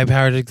 I'm a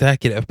high-powered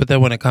executive, but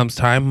then when it comes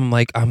time, I'm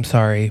like, I'm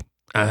sorry.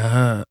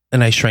 And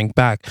I shrink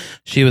back.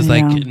 She was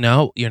like,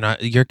 no, you're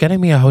not. You're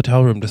getting me a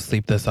hotel room to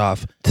sleep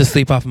off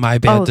my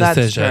bad decision.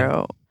 That's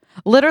true.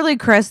 Literally,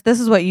 Chris,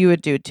 this is what you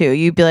would do too.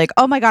 You'd be like,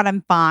 oh my God,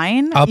 I'm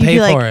fine. I'll pay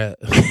for it.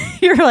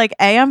 You're like,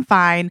 A, I'm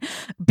fine.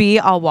 B,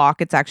 I'll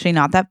walk. It's actually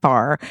not that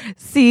far.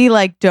 C,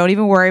 like, don't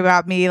even worry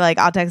about me. Like,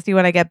 I'll text you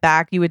when I get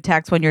back. You would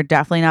text when you're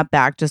definitely not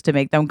back just to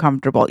make them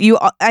comfortable.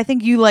 I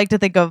think you like to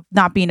think of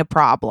not being a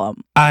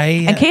problem.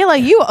 And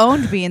Kayla, you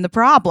owned being the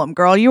problem,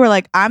 girl. You were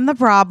like, I'm the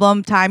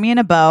problem. Tie me in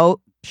a boat.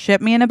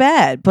 Ship me in a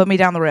bed, put me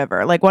down the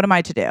river. Like, what am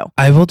I to do?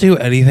 I will do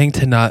anything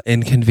to not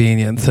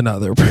inconvenience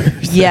another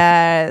person.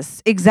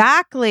 Yes,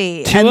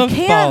 exactly. To a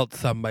fault,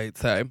 some might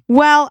say.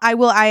 Well,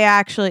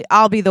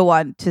 I'll be the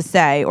one to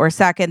say or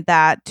second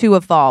that to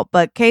a fault.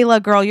 But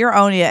Kayla, girl, you're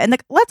owning it. And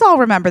let's all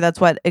remember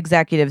that's what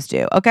executives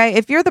do. Okay.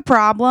 If you're the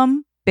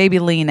problem, baby,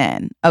 lean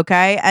in.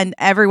 Okay. And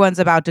everyone's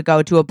about to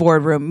go to a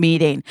boardroom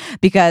meeting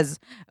because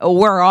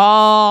we're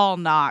all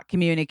not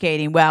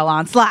communicating well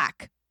on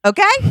Slack.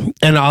 Okay.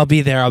 And I'll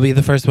be there. I'll be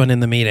the first one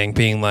in the meeting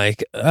being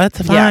like,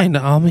 that's fine.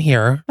 Yeah. I'm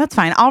here. That's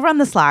fine. I'll run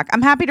the Slack.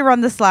 I'm happy to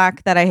run the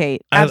Slack that I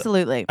hate.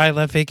 Absolutely. I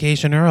left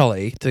vacation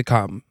early to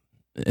come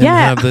and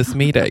have this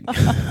meeting.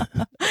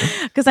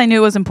 Because I knew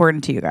it was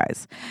important to you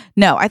guys.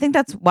 No, I think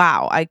that's,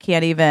 wow. I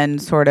can't even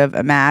sort of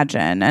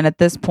imagine. And at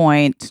this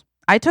point,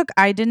 I took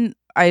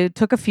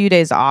a few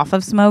days off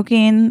of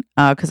smoking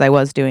because I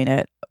was doing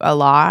it a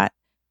lot.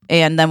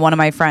 And then one of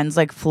my friends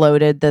like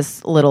floated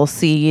this little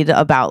seed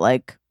about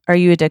like, are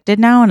you addicted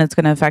now and it's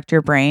going to affect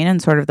your brain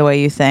and sort of the way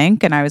you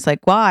think? And I was like,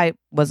 well, I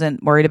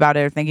wasn't worried about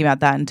it or thinking about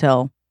that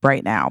until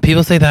right now.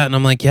 People say that and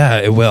I'm like, yeah,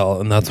 it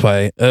will. And that's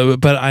why,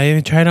 but I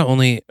try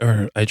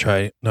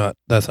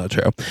that's not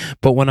true.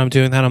 But when I'm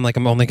doing that, I'm like,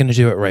 I'm only going to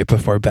do it right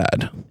before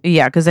bed.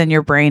 Yeah. Cause then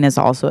your brain is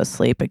also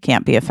asleep. It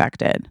can't be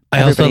affected.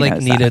 I also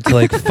like needed to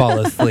like fall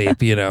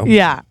asleep, you know?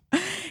 Yeah.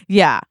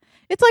 Yeah.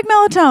 It's like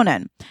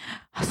melatonin.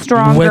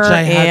 Stronger, which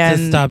I had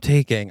to stop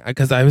taking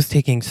because I was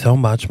taking so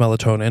much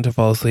melatonin to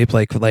fall asleep,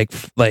 like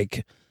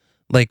 5-10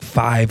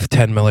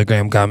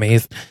 milligram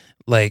gummies,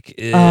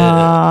 and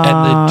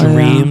the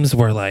dreams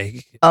were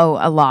like,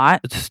 a lot.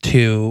 It's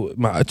too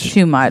much.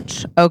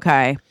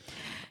 Okay.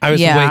 I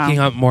was waking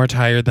up more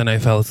tired than I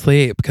fell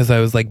asleep because I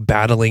was like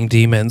battling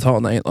demons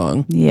all night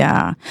long.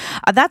 Yeah,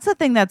 that's the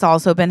thing that's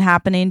also been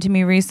happening to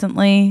me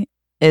recently.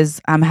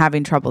 is I'm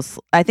having trouble.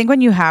 I think when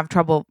you have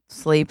trouble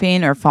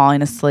sleeping or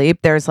falling asleep,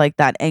 there's like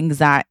that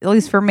anxiety, at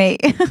least for me,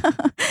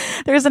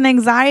 there's an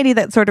anxiety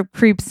that sort of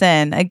creeps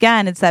in.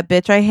 Again, it's that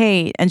bitch I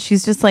hate. And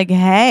she's just like,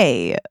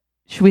 hey,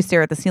 should we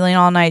stare at the ceiling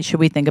all night? Should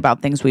we think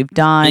about things we've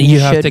done? You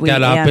have Should to we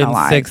get up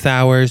analyze? in 6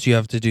 hours. You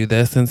have to do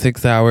this in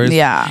 6 hours.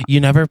 Yeah. You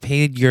never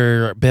paid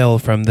your bill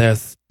from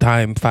this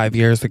time 5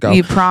 years ago.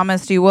 You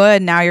promised you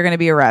would. Now you're going to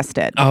be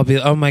arrested. I'll be,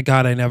 oh my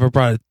God, I never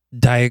brought a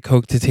Diet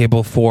Coke to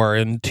table 4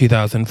 in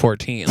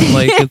 2014.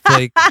 Like, it's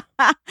like,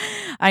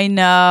 I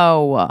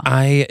know.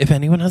 If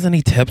anyone has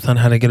any tips on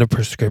how to get a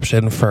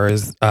prescription for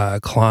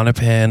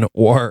Klonopin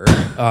or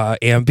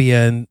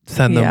Ambien,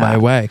 send them my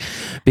way.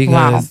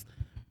 Because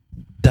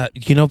that,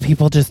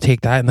 people just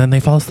take that and then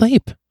they fall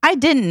asleep. I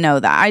didn't know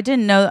that. I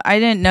didn't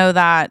know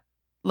that.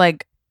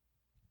 Like,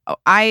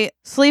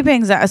 sleep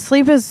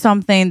is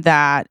something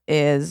that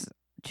is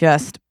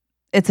just,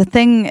 it's a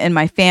thing in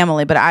my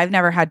family, but I've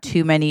never had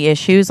too many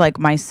issues. Like,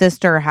 my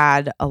sister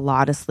had a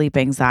lot of sleep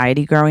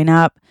anxiety growing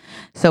up.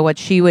 So what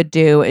she would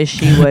do is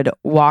she would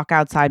walk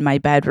outside my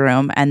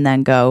bedroom and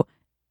then go,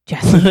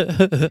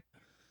 Jesse.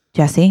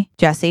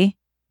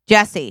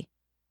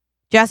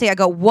 I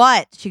go,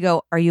 what? She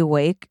go, are you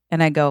awake?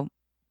 And I go,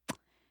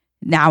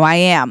 now I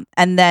am.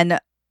 And then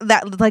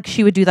that, like,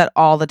 she would do that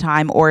all the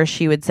time. Or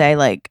she would say,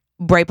 like,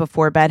 right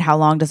before bed, how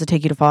long does it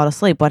take you to fall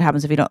asleep? What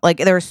happens if you don't? Like,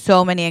 there were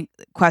so many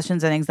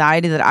questions and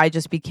anxiety that I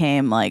just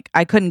became like,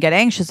 I couldn't get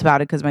anxious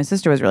about it because my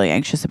sister was really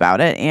anxious about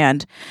it.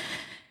 And,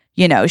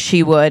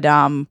 she would,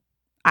 I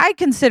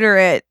consider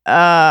it,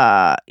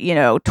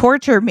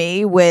 torture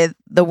me with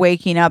the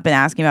waking up and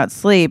asking about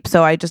sleep.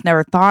 So I just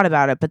never thought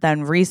about it. But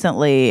then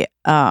recently,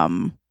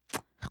 I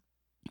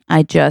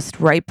just,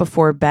 right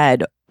before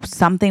bed,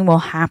 something will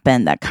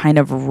happen that kind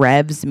of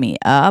revs me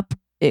up.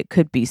 It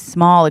could be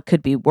small. It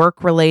could be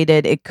work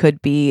related. It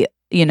could be,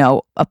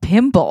 a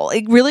pimple.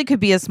 It really could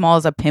be as small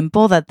as a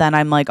pimple that then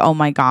I'm like, oh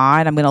my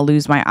God, I'm going to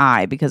lose my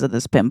eye because of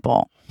this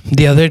pimple.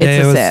 The other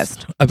day I was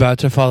about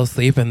to fall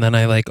asleep and then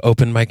I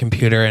opened my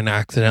computer and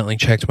accidentally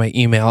checked my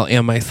email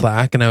and my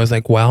Slack. And I was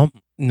like, well,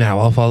 now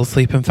I'll fall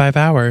asleep in 5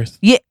 hours.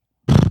 Yeah,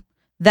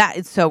 that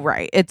is so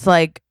right. It's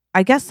like,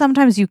 I guess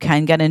sometimes you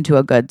can get into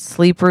a good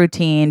sleep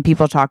routine.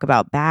 People talk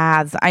about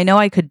baths. I know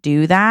I could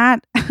do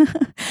that.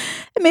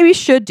 Maybe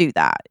should do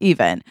that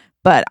even,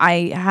 but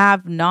I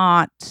have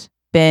not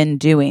been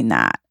doing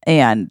that.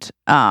 And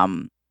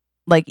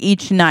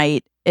each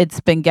night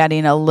it's been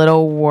getting a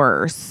little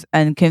worse,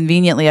 and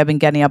conveniently I've been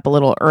getting up a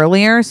little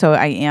earlier. So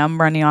I am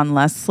running on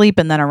less sleep.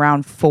 And then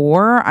around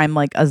 4, I'm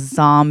like a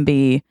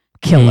zombie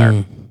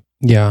killer.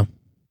 Yeah.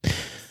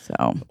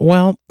 So,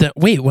 well,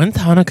 wait, when's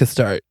Hanukkah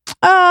start?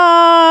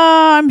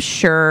 I'm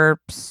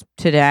sure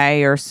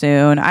today or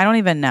soon. I don't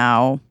even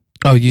know.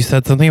 Oh, you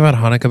said something about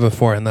Hanukkah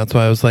before, and that's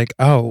why I was like,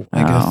 I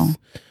guess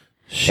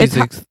she's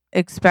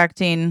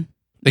expecting.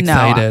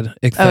 Excited. No,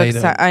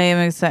 excited. I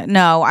am excited.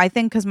 No, I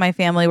think because my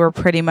family were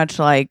pretty much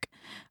like,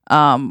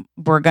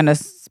 we're going to,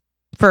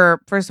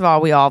 first of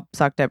all, we all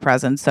sucked at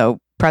presents. So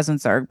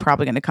presents are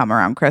probably going to come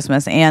around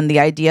Christmas. And the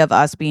idea of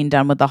us being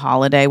done with the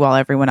holiday while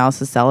everyone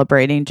else is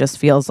celebrating just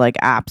feels like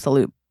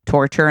absolute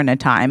torture in a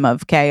time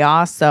of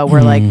chaos. So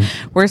we're like,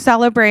 we're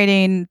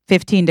celebrating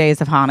 15 days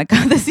of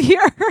Hanukkah this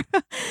year.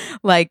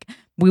 Like,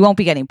 we won't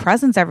be getting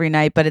presents every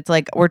night, but it's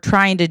like, we're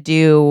trying to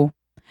do,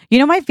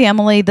 my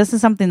family, this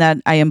is something that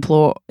I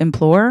implore.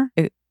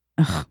 I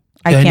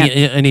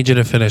need you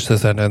to finish the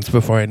sentence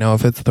before I know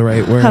if it's the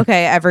right word.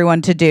 Okay,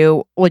 everyone to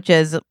do, which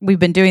is, we've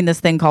been doing this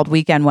thing called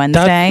Weekend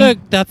Wednesday.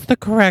 That's the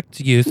correct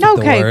use of the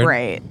word.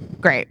 Okay,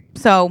 great.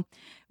 So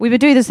we've been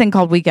doing this thing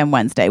called Weekend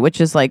Wednesday,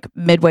 which is like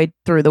midway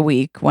through the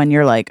week when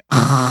you're like,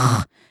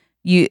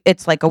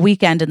 it's like a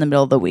weekend in the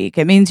middle of the week.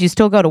 It means you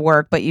still go to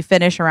work, but you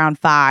finish around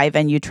 5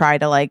 and you try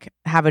to like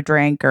have a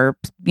drink or,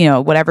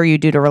 whatever you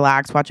do to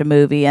relax, watch a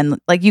movie. And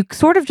like, you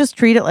sort of just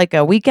treat it like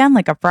a weekend,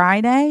 like a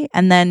Friday.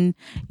 And then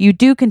you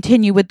do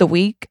continue with the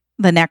week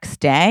the next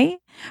day,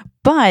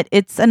 but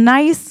it's a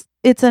nice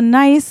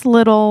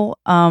little,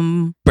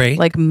 break,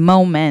 like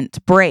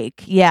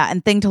break. Yeah.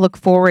 And thing to look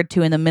forward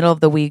to in the middle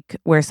of the week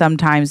where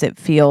sometimes it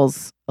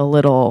feels a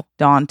little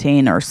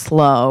daunting or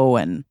slow.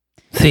 And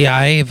see,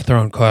 I've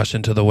thrown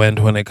caution to the wind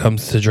when it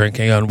comes to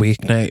drinking on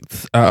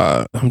weeknights.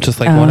 I'm just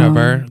like,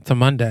 whatever. It's a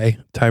Monday.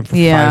 Time for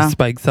 5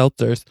 spiked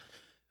seltzers.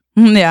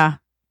 Yeah.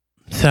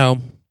 So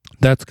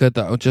that's good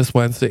though. Just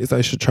Wednesdays.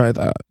 I should try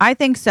that. I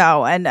think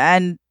so.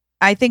 And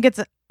I think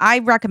I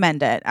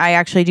recommend it. I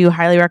actually do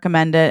highly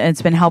recommend it.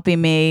 It's been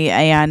helping me.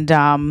 And,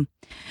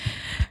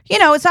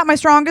 it's not my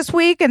strongest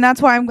week. And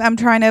that's why I'm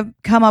trying to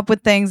come up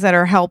with things that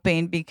are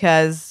helping,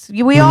 because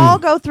we all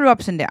go through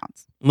ups and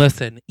downs.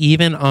 Listen,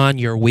 even on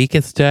your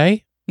weakest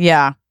day,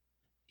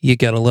 you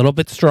get a little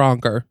bit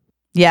stronger.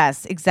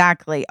 Yes,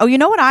 exactly. Oh, you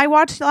know what I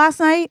watched last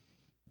night?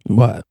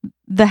 What?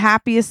 The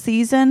Happiest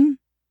Season.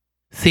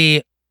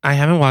 See, I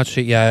haven't watched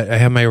it yet. I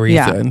have my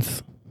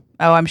reasons.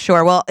 Oh, I'm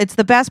sure. Well, it's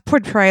the best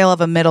portrayal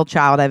of a middle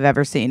child I've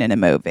ever seen in a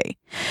movie.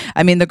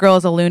 I mean, the girl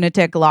is a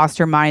lunatic, lost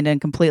her mind, and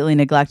completely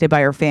neglected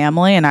by her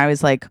family. And I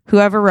was like,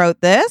 whoever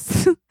wrote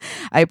this,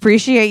 I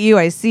appreciate you.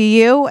 I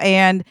see you.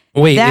 And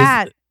wait,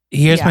 that.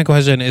 Here's my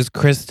question. Is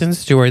Kristen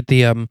Stewart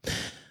the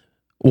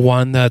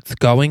one that's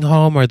going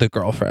home or the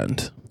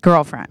girlfriend?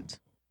 Girlfriend.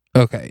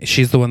 Okay.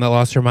 She's the one that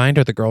lost her mind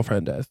or the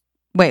girlfriend is?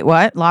 Wait,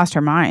 what? Lost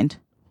her mind?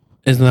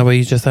 Isn't that what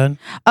you just said?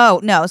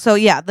 Oh, no. So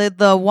yeah,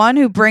 the one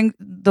who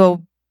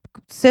the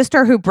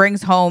sister who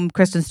brings home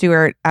Kristen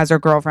Stewart as her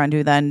girlfriend,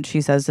 who then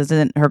she says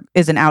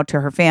isn't out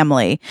to her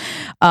family,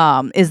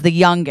 is the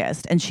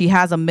youngest. And she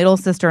has a middle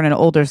sister and an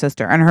older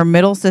sister. And her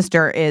middle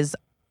sister is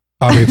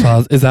Aubrey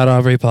Plaza. Is that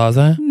Aubrey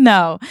Plaza?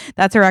 No,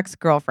 that's her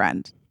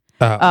ex-girlfriend.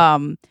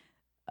 Oh.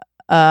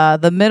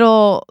 The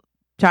middle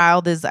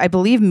child is, I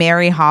believe,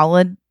 Mary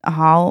Holland.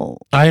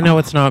 I know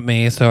it's not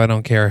me, so I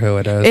don't care who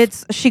it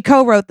is. She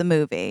co-wrote the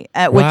movie,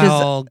 which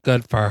is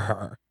good for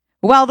her.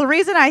 Well, the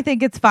reason I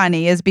think it's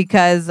funny is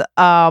because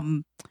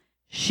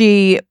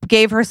she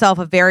gave herself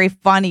a very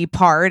funny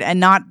part and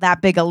not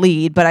that big a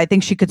lead, but I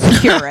think she could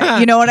secure it.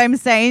 You know what I'm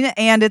saying?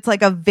 And it's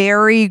like a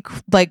very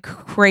like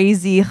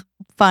crazy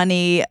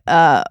funny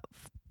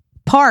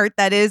part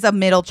that is a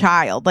middle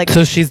child. Like,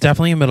 so she's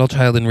definitely a middle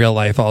child in real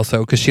life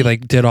also, because she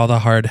like did all the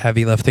hard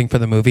heavy lifting for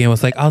the movie and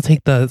was like, I'll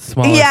take the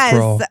smallest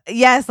role.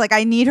 Yes, like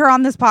I need her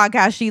on this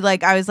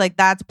podcast. I was like,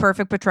 that's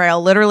perfect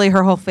portrayal. Literally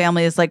her whole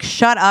family is like,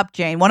 shut up,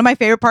 Jane. One of my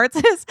favorite parts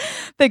is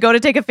they go to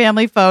take a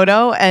family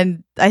photo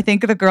and I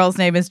think the girl's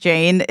name is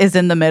Jane, is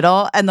in the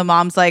middle, and the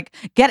mom's like,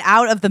 get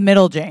out of the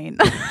middle, Jane.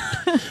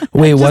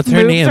 Wait, what's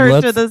her name?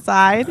 Her to the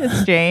side.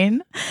 It's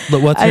Jane.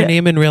 But what's her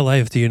name in real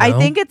life? Do you know? I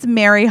think it's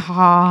Mary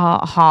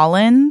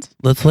Holland.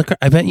 Let's look her.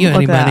 I bet you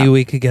any money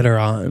we could get her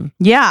on.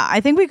 Yeah,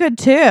 I think we could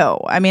too.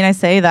 I mean, I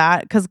say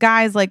that because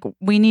guys, like,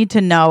 we need to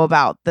know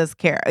about this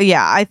character.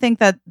 Yeah, I think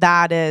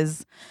that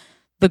is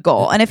the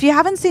goal. And if you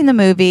haven't seen the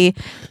movie,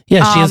 she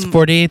has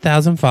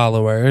 48,000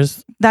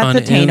 followers. That's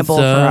attainable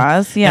for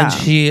us. Yeah, and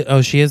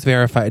she is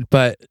verified,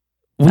 but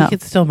we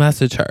could still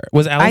message her.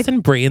 Was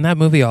Allison Brie in that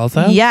movie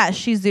also? Yeah,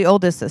 she's the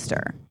oldest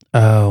sister.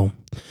 Oh,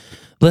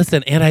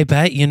 listen, and I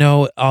bet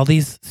all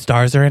these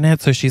stars are in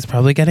it, so she's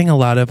probably getting a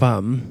lot of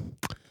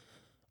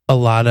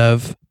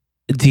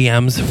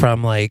DMs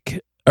from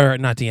or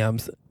not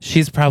DMs.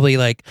 She's probably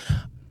like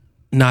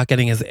not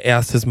getting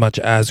asked as much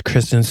as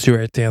Kristen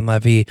Stewart, Dan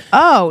Levy,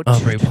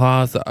 Aubrey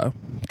Plaza,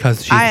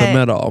 because she's the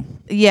middle.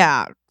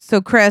 Yeah. So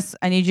Chris,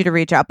 I need you to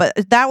reach out, but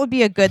that would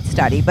be a good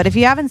study. But if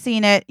you haven't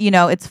seen it,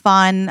 it's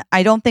fun.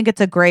 I don't think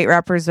it's a great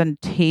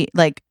representation.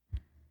 Like,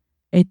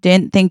 I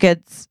didn't think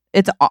it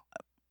would I'll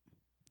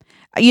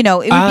be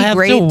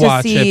great have to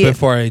watch see it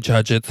before I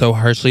judge it so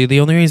harshly. The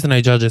only reason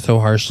I judge it so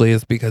harshly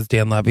is because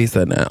Dan Levy's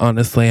in it,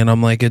 honestly, and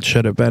I'm like, it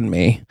should have been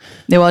me.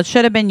 Yeah, well, it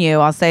should have been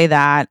you. I'll say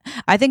that.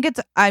 I think it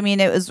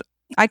was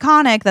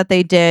iconic that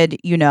they did,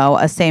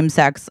 a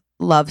same-sex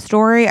love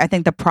story. I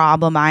think the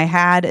problem I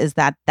had is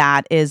that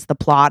is the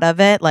plot of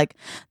it. Like,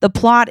 the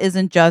plot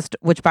isn't just,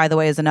 which by the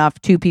way is enough,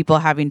 two people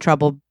having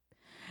trouble,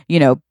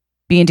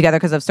 being together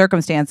because of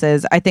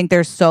circumstances. I think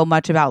there's so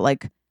much about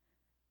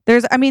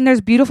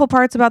there's beautiful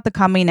parts about the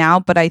coming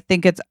out, but I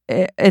think it's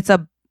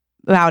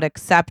about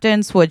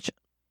acceptance, which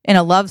in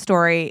a love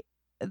story,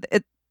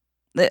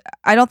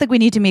 I don't think we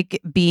need to make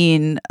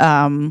being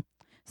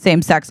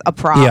same sex a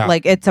problem. Yeah.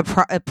 Like, it's a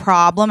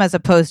problem as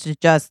opposed to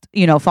just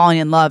falling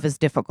in love is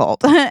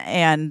difficult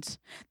and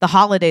the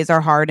holidays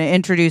are hard and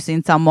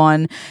introducing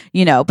someone.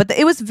 But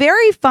it was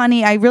very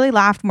funny. I really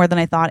laughed more than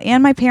I thought,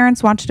 and my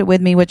parents watched it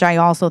with me, which I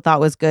also thought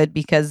was good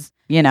because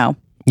yeah.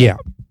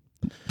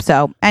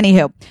 So,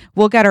 anywho,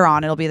 we'll get her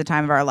on. It'll be the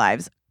time of our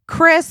lives.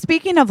 Chris,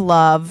 speaking of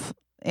love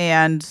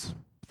and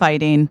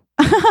fighting,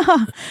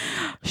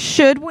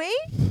 should we?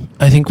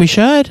 I think we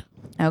should.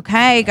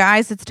 Okay,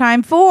 guys, it's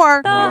time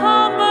for the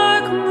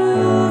Hallmark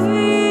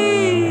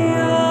movie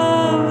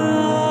of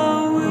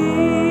the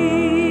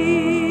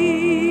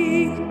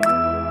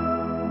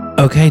week.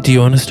 Okay, do you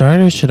want to start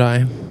or should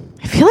I?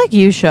 I feel like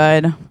you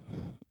should.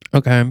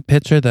 Okay,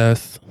 picture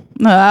this.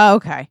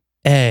 Okay.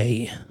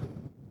 A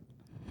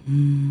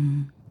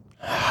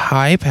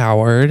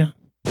high-powered.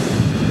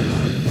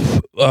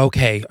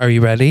 Okay, are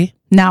you ready?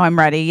 Now I'm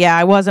ready. Yeah,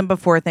 I wasn't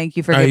before. Thank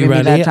you for giving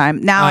me that time.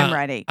 Now I'm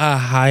ready. A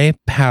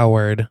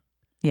high-powered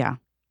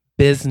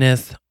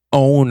business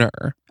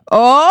owner.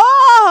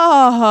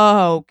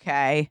 Oh,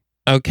 okay.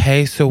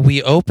 Okay, so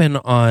we open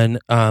on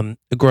a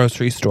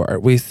grocery store.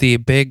 We see a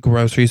big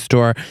grocery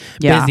store.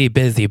 Yeah.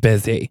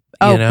 Busy.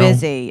 Oh,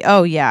 busy.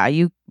 Oh, yeah.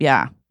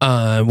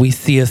 We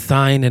see a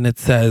sign and it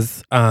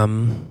says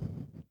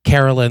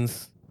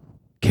Carolyn's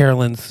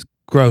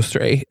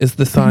Grocery is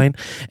the sign,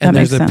 and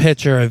there's a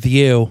picture of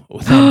you,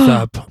 thumbs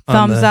up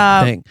on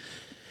the thing.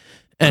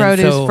 And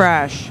produce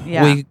fresh.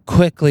 Yeah. We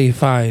quickly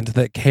find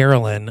that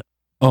Carolyn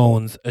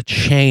owns a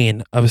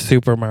chain of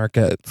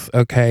supermarkets,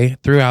 okay,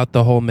 throughout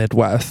the whole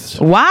Midwest.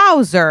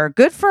 Wowzer,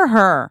 good for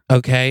her.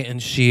 Okay,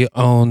 and she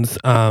owns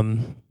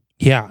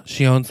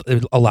she owns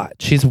a lot.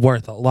 She's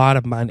worth a lot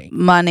of money.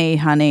 Money,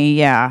 honey,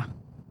 yeah.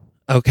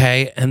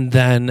 Okay, and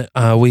then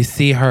we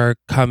see her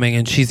coming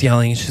and she's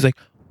yelling and she's like,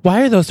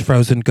 why are those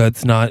frozen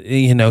goods not,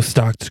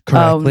 stocked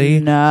correctly?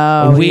 Oh,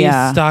 no. We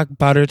stock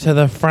butter to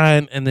the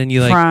front, and then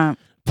you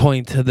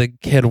point to the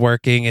kid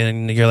working,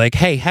 and you're like,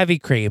 hey, heavy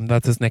cream.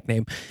 That's his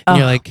nickname. And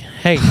you're like,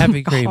 hey,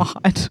 heavy cream.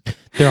 God.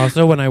 There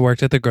also, when I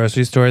worked at the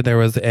grocery store, there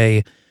was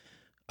a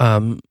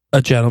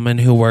gentleman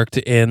who worked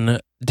in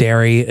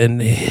dairy,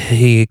 and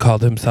he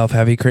called himself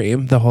Heavy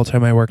Cream. The whole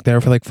time I worked there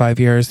for like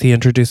 5 years, he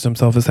introduced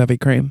himself as Heavy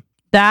Cream.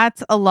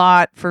 That's a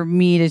lot for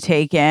me to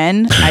take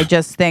in. I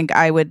just think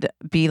I would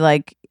be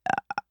like,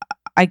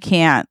 I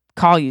can't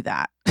call you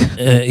that.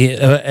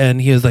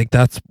 And he was like,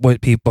 that's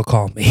what people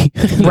call me.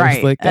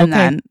 Right. Like, and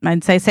then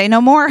I'd say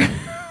no more.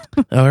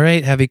 All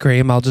right, Heavy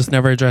Cream. I'll just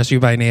never address you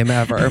by name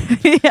ever.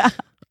 Yeah.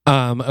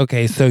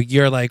 Okay, so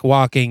you're like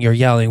walking, you're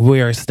yelling.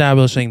 We are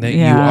establishing that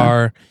you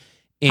are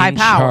in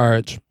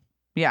charge.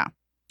 Yeah.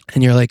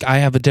 And you're like, I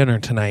have a dinner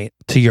tonight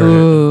to your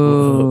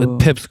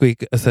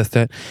pipsqueak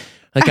assistant.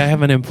 Like, I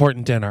have an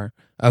important dinner.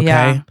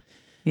 Okay.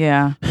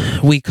 Yeah.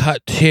 We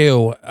cut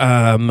to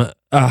a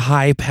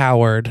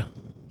high-powered.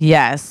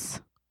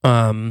 Yes.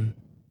 You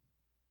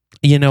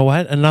know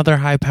what? Another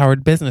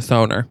high-powered business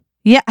owner.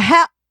 Yeah.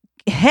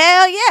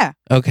 Hell yeah.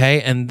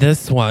 Okay, and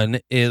this one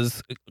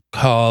is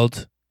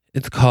called.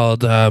 It's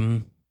called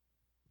Charlie.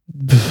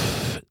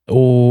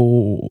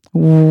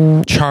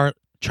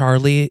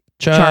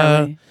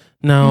 Charlie.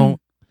 No.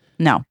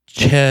 No.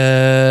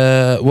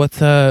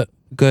 What's a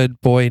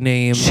good boy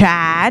name?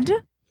 Chad.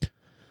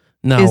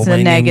 No, is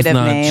a negative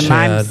name.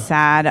 Chad. I'm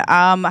sad.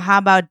 How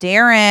about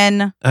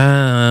Darren?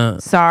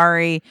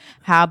 Sorry.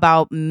 How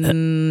about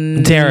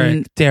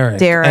Derek?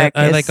 Derek.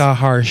 I like a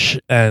harsh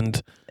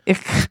end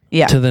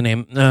yeah. to the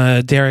name.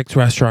 Derek's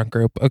Restaurant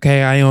Group.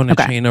 Okay, I own a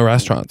chain of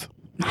restaurants.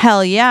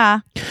 Hell yeah.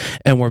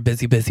 And we're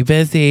busy.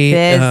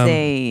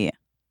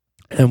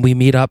 And we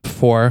meet up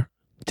for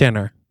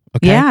dinner.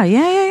 Okay.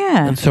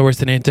 Yeah. And so we're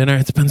sitting at dinner.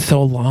 It's been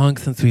so long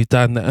since we've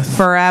done this.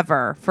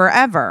 Forever.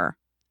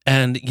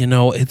 And,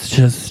 it's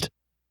just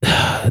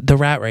the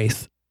rat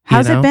race.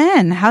 How's it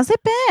been?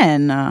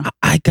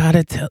 I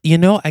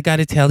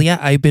gotta tell you,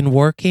 I've been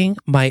working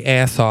my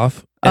ass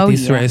off at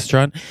this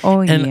restaurant.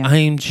 And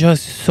I'm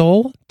just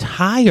so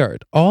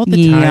tired all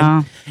the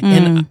time.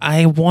 And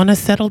I want to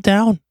settle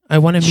down. I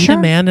want to meet a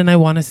man, and I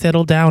want to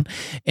settle down.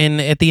 And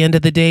at the end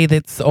of the day,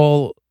 that's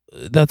all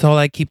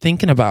I keep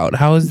thinking about.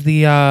 How's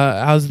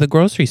the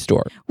grocery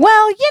store?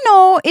 Well,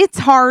 it's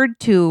hard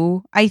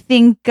to. I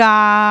think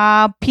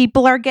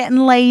people are getting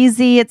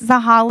lazy. It's the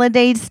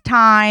holidays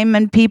time,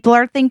 and people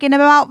are thinking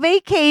about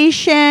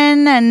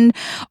vacation, and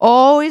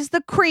is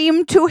the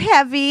cream too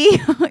heavy?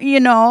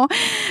 And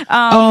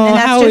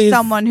that's just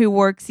someone who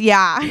works.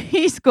 Yeah,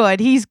 he's good.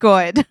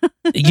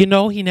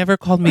 He never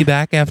called me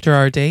back after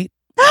our date.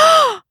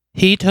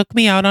 He took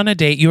me out on a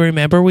date. You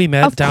remember we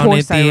met down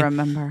at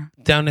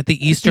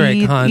the Easter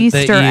egg hunt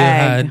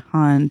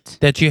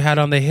that you had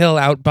on the hill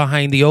out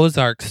behind the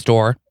Ozark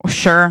store.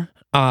 Sure.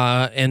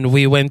 And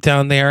we went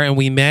down there and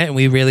we met and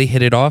we really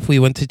hit it off. We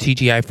went to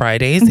TGI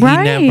Fridays.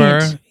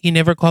 Right. He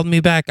never called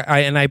me back.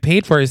 I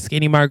paid for his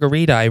skinny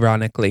margarita,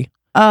 ironically.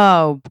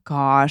 Oh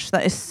gosh,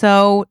 that is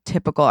so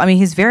typical. I mean,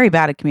 he's very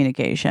bad at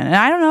communication, and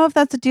I don't know if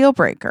that's a deal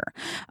breaker,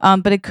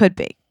 but it could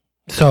be.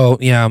 So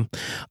yeah.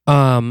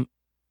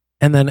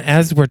 And then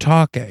as we're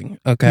talking,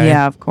 okay.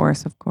 Yeah, of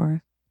course.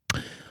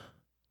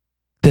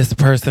 This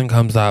person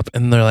comes up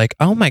and they're like,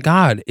 oh my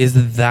God,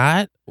 is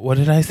that, what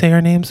did I say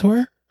our names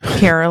were?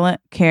 Carolyn.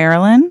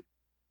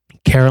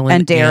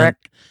 And Derek.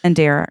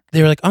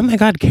 They were like, oh my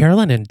God,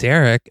 Carolyn and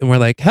Derek. And we're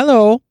like,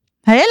 hello.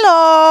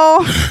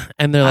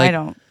 And they're like,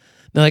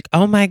 they're like,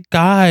 oh my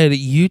God,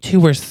 you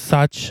two were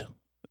such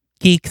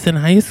geeks in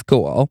high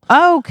school.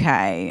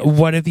 Okay.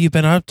 What have you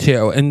been up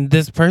to? And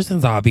this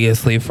person's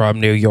obviously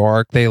from New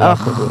York. They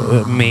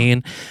look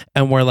mean.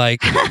 And we're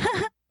like,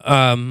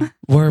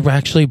 we're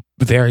actually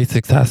very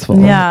successful.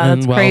 Yeah,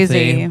 and that's wealthy.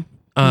 Crazy.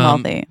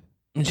 Wealthy.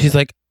 And she's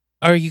like,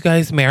 are you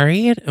guys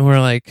married? And we're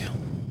like,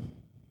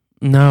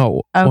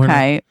 no.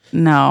 Okay.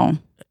 No.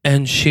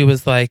 And she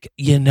was like,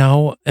 and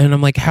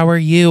I'm like, how are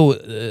you,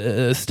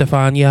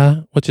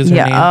 Stefania? Which is her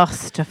name. Yeah,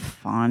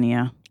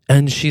 Stefania.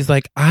 And she's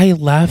like, I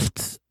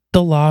left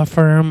the law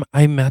firm.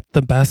 I met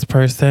the best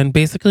person.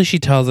 Basically, she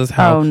tells us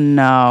how. Oh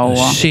no,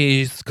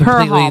 she's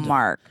completely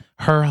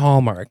her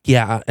hallmark.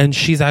 Yeah, and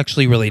she's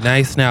actually really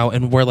nice now,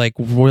 and we're like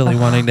really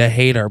wanting to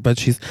hate her, but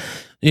she's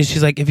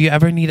like, if you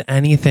ever need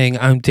anything,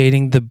 I'm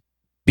dating the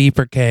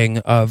Beeper King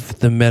of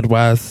the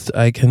Midwest.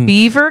 I can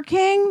Beaver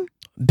King.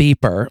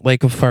 Beeper,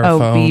 like for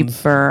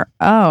phones. Beeper.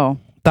 Oh,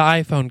 the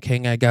iPhone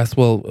King. I guess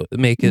we'll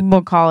make it.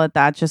 We'll call it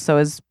that, just so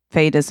his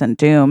fate isn't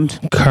doomed.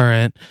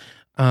 Current.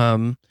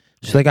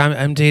 She's like,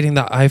 I'm dating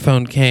the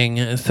iPhone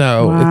King.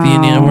 So if you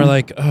need, and we're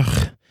like,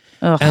 ugh.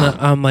 And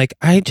I'm like,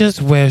 I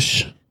just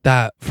wish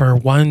that for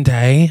one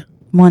day,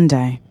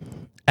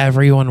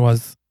 everyone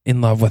was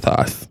in love with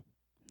us.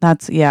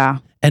 That's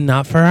and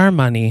not for our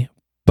money,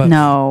 but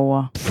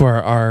for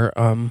our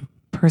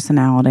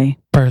personality.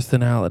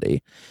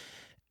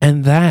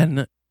 And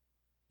then,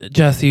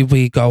 Jesse,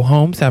 we go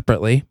home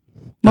separately.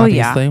 Well,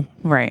 obviously. yeah,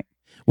 right.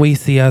 We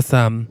see us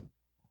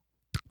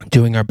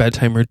doing our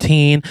bedtime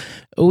routine.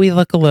 We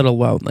look a little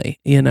lonely,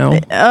 you know?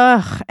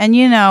 Ugh. And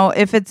you know,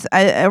 if it's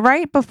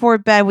right before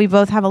bed, we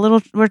both have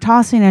we're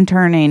tossing and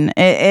turning.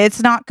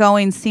 It's not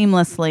going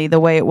seamlessly the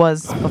way it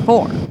was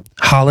before.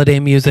 Holiday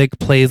music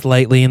plays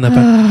lightly in the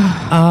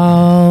back.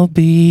 I'll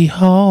be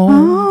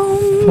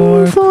home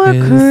for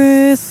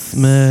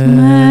Christmas.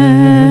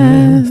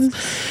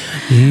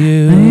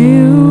 You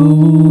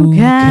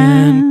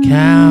can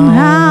count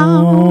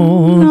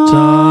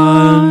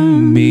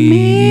on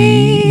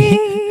me.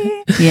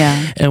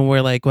 Yeah. And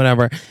we're like,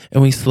 whatever.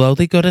 And we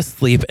slowly go to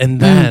sleep. And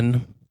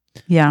then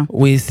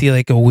we see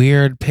like a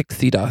weird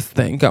pixie dust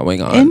thing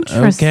going on.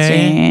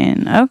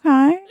 Interesting.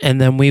 Okay. And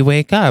then we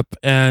wake up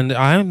and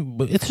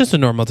it's just a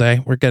normal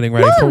day. We're getting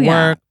ready for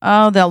work.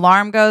 Oh, the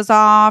alarm goes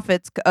off.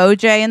 It's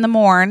OJ in the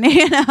morning,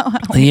 the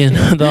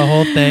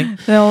whole thing.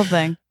 The whole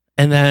thing.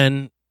 And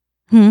then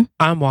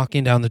I'm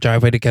walking down the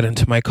driveway to get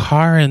into my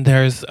car, and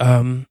there's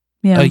a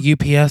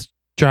UPS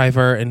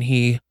driver, and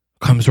he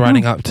comes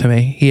running up to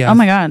me. Oh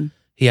my God.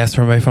 He asked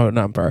for my phone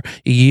number.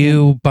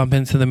 You bump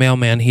into the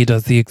mailman. He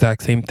does the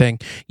exact same thing.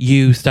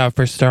 You stop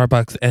for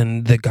Starbucks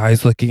and the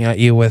guy's looking at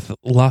you with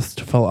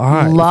lustful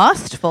eyes.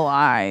 Lustful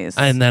eyes.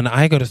 And then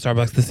I go to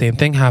Starbucks. The same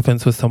thing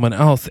happens with someone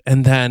else.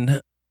 And then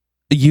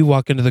you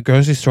walk into the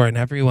grocery store and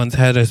everyone's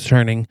head is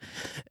turning.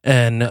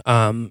 And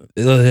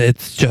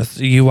it's just,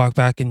 you walk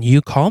back and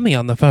you call me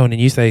on the phone and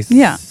you say,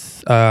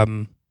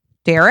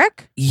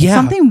 Derek? Yeah.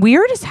 Something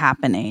weird is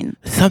happening.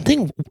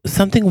 Something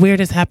weird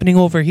is happening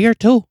over here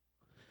too.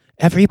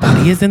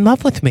 Everybody is in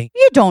love with me.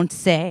 You don't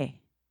say.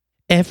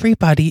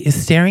 Everybody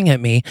is staring at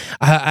me.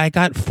 I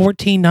got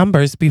 14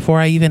 numbers before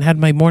I even had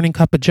my morning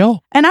cup of joe.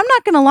 And I'm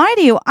not going to lie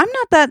to you. I'm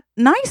not that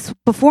nice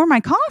before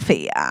my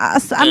coffee. I'm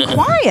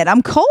quiet.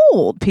 I'm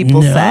cold,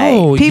 people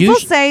say. People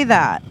say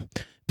that.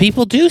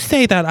 People do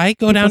say that. I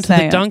go down to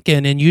the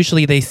Dunkin' and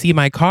usually they see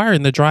my car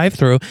in the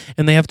drive-thru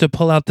and they have to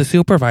pull out the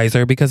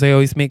supervisor because I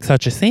always make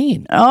such a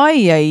scene. Oh,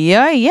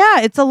 yeah.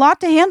 It's a lot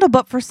to handle.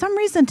 But for some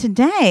reason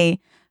today,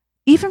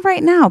 even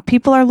right now,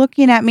 people are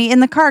looking at me in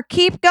the car.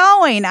 Keep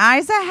going.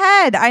 Eyes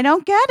ahead. I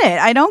don't get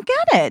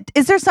it.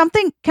 Is there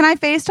something? Can I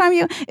FaceTime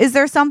you? Is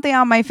there something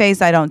on my face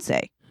I don't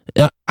say?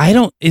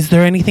 Is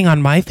there anything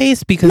on my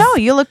face? Because no,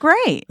 you look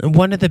great.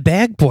 One of the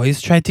bag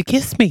boys tried to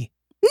kiss me.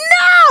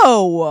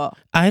 No!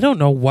 I don't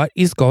know what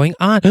is going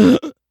on.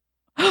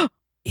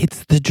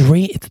 It's the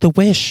dream. It's the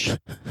wish.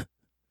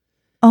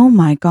 Oh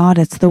my God,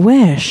 it's the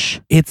wish.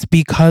 It's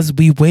because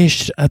we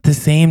wish at the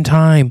same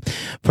time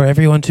for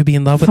everyone to be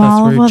in love with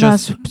us. We're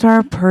just with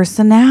our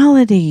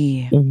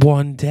personality.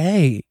 One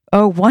day.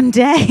 Oh, one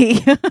day.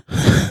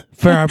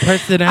 For our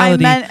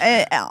personality.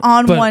 I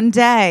meant one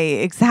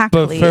day.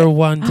 Exactly. But for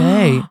one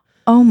day.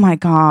 Oh my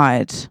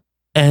God.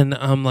 And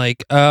I'm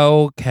like,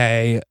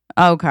 okay.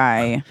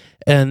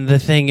 And the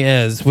thing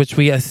is, which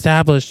we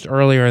established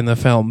earlier in the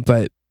film,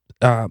 but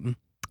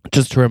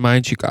just to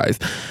remind you guys,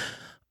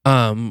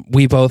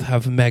 we both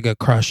have mega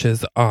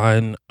crushes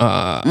on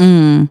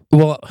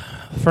well,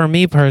 for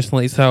me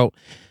personally, so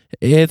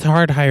it's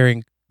hard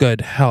hiring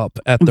good help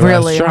at the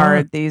restaurant. Really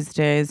hard these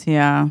days,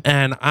 yeah.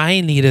 And I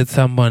needed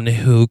someone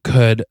who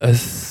could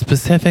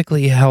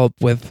specifically help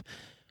with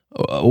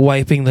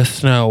wiping the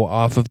snow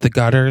off of the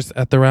gutters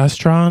at the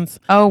restaurants.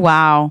 Oh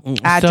wow.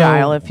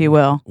 Agile, if you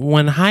will.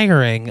 When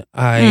hiring,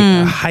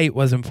 height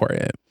was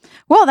important.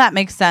 Well, that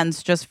makes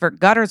sense. Just for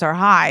gutters are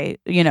high,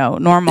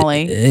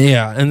 normally.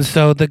 Yeah. And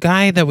so the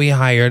guy that we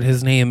hired,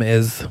 his name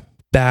is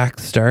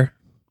Baxter.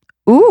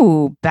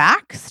 Ooh,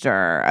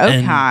 Baxter.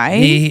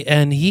 Okay.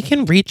 And he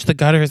can reach the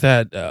gutters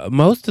at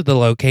most of the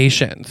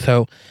locations.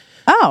 So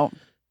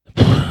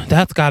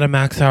that's got to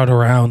max out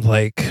around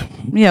what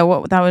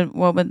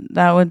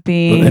that would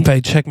be. If I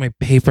check my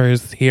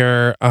papers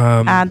here,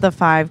 add the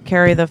 5,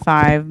 carry the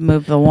 5,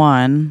 move the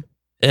 1.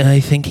 I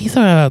think he's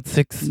about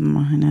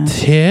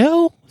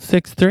 6'2",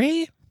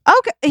 6'3".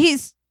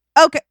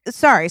 Okay.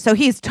 Sorry. So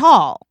he's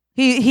tall.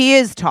 He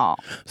is tall.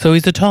 So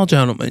he's a tall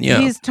gentleman. Yeah.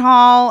 He's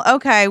tall.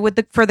 Okay.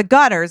 For the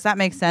gutters, that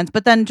makes sense.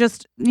 But then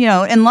just,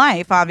 in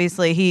life,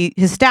 obviously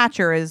his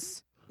stature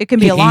is, it can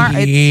be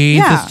alarming.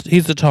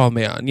 He's a tall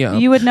man. Yeah.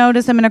 You would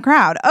notice him in a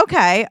crowd.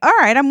 Okay. All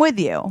right. I'm with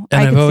you.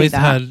 And I've always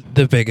had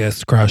the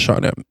biggest crush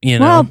on him.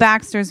 Well,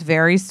 Baxter's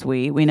very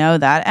sweet. We know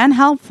that. And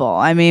helpful.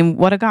 I mean,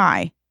 what a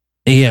guy.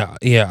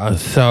 Yeah.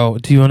 So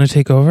do you want to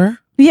take over?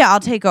 Yeah, I'll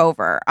take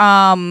over.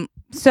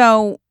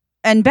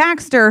 And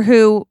Baxter,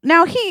 who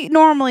now he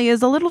normally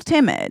is a little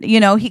timid,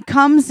 he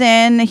comes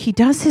in, he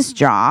does his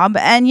job,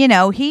 and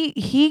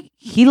he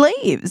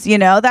leaves.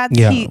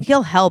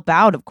 He'll help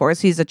out. Of course,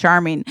 he's a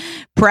charming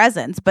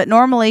presence, but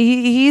normally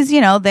he's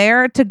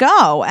there to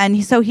go,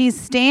 and so he's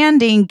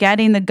standing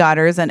getting the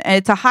gutters, and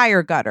it's a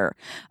higher gutter,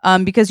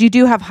 because you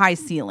do have high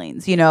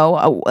ceilings.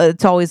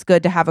 It's always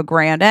good to have a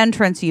grand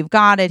entrance. You've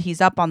got it.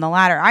 He's up on the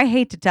ladder. I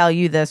hate to tell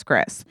you this,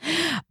 Chris,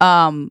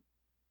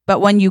 but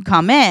when you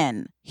come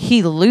in,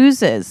 he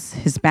loses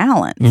his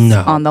balance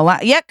on the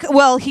ladder. Yeah,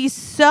 well, he's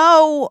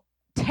so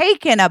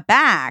taken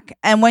aback.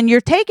 And when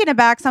you're taken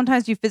aback,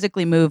 sometimes you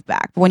physically move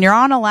back. But when you're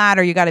on a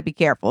ladder, you got to be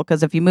careful,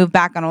 because if you move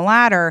back on a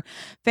ladder,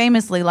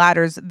 famously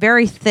ladders,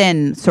 very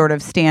thin sort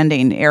of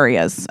standing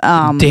areas.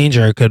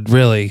 Danger could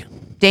really...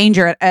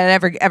 Danger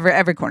at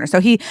every corner. So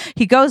he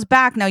goes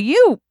back. Now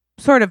you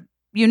sort of,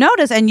 you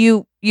notice and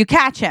you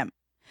catch him.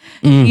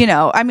 You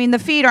know, I mean, the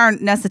feet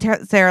aren't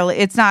necessarily,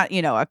 it's not,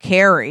 you know, a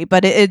carry,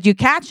 but you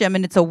catch him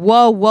and it's a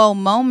whoa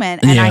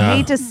moment. And I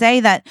hate to say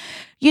that,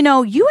 you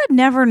know, you had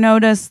never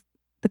noticed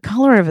the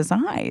color of his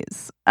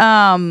eyes.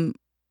 What?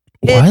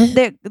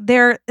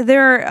 They're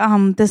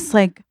this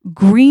like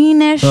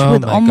greenish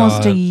with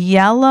almost a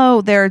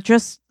yellow. They're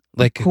just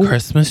like a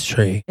Christmas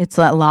tree. It's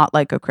a lot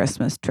like a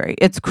Christmas tree.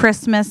 It's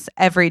Christmas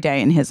every day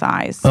in his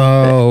eyes.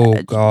 Oh,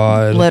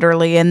 God.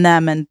 Literally in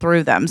them and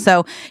through them.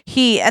 So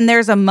and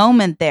there's a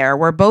moment there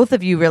where both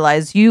of you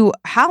realize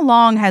how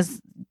long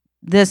has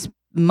this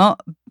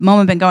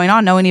moment been going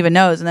on? No one even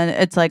knows. And then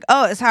it's like,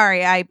 oh,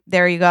 sorry,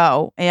 there you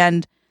go.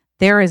 And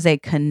there is a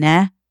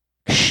connection.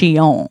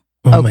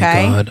 Oh my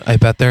God. I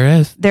bet there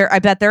is. I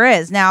bet there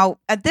is. Now,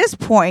 at this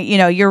point, you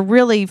know, you're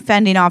really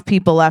fending off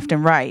people left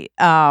and right.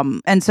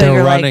 And so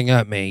they're running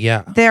at me.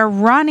 Yeah. They're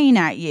running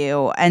at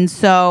you. And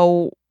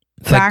so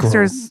it's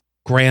Baxter's like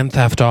Grand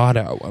Theft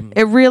Auto.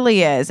 It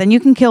really is. And you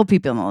can kill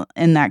people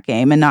in that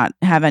game and not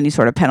have any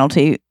sort of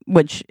penalty,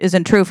 which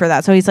isn't true for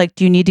that. So he's like,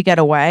 do you need to get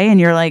away? And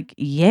you're like,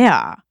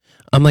 yeah.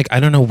 I'm like, I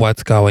don't know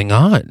what's going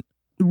on.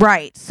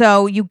 Right.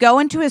 So you go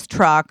into his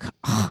truck.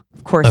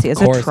 Of course he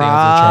has a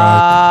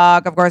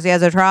truck. Of course he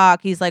has a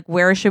truck. He's like,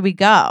 where should we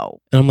go?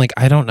 And I'm like,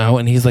 I don't know.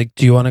 And he's like,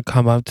 do you want to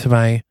come up to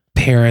my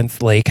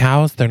parents' lake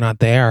house? They're not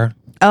there.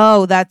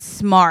 Oh, that's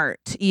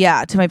smart.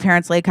 Yeah, to my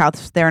parents' lake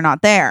house. They're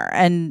not there.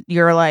 And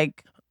you're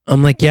like...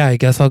 I'm like, yeah, I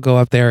guess I'll go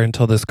up there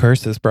until this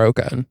curse is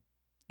broken.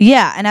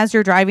 Yeah. And as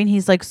you're driving,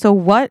 he's like, so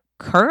what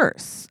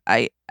curse?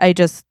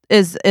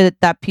 Is it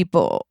that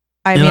people...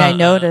 I mean, I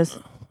noticed...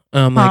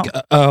 I'm like,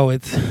 oh,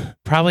 it's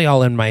probably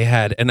all in my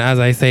head. And as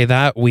I say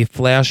that, we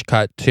flash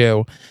cut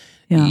to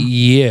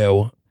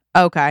you.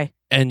 Okay.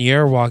 And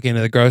you're walking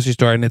to the grocery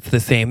store and it's the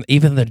same.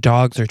 Even the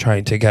dogs are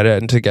trying to get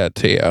in to get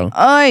to you.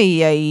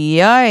 Ay, ay,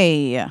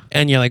 ay.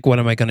 And you're like, what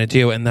am I going to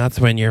do? And that's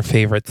when your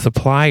favorite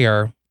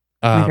supplier.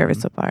 My favorite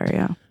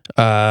supplier,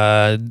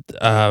 yeah.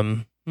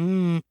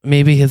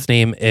 Maybe his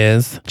name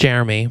is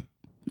Jeremy.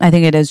 I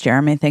think it is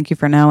Jeremy. Thank you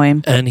for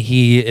knowing. And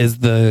he is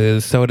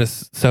the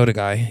soda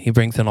guy. He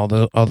brings in all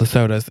the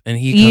sodas, and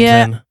he comes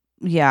in.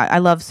 Yeah, I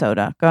love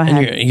soda. Go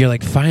ahead. And you're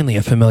like, finally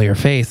a familiar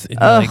face. And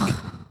you're like,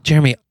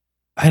 Jeremy,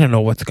 I don't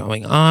know what's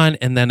going on.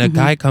 And then a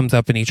guy comes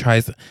up and he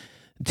tries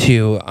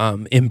to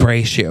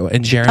embrace you,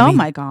 and Jeremy, oh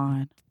my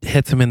God,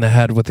 hits him in the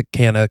head with a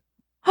can of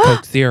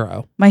Coke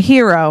Zero. My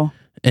hero.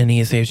 And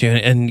he saves you,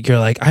 and you're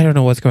like, I don't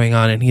know what's going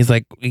on. And he's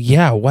like,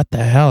 yeah, what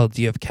the hell?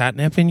 Do you have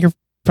catnip in your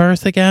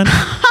purse again?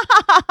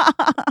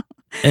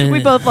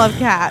 We both love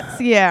cats,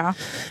 yeah.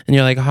 And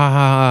you're like, ha ha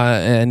ha.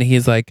 And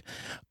he's like,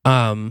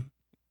 and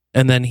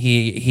then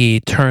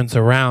he turns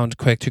around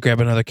quick to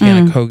grab another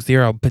can of Coke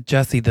Zero. But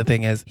Jesse, the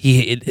thing is,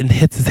 it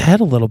hits his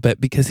head a little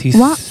bit because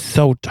he's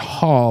so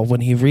tall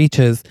when he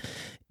reaches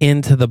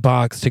into the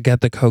box to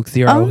get the Coke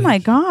Zero. Oh my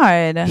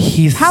God.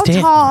 He's how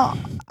tall?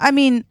 I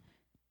mean,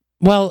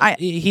 well,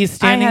 he's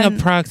standing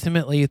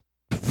approximately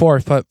 4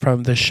 foot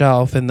from the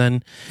shelf, and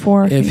then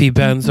if he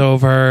bends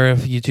over,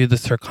 if you do the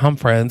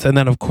circumference, and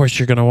then of course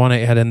you're going to want to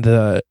add in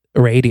the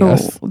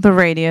radius. The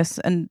radius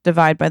and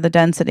divide by the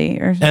density,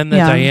 and the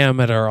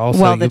diameter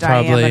also. Well, the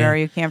diameter,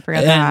 you can't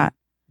forget that.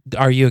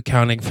 Are you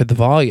accounting for the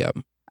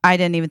volume? I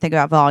didn't even think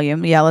about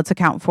volume. Yeah, let's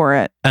account for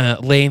it.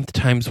 Length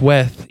times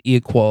width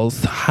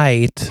equals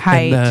height.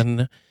 And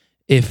then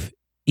if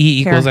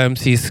E equals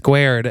MC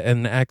squared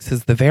and X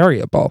is the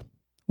variable.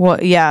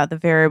 Well, yeah, the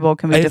variable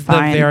can be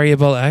defined. Is the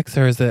variable X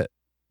or is it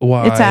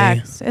Y? It's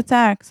X. It's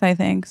X, I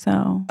think.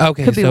 So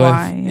okay, could be so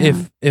Y.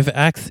 If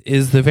X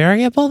is the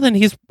variable, then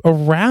he's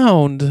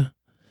around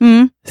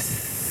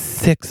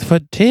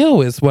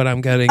 6'2" is what I'm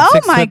getting. Oh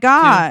my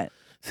God.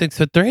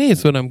 6'3"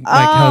 is what my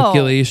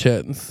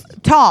calculations.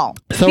 Tall.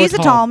 So he's a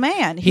tall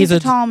man. He's a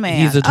tall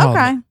man. He's a tall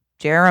man.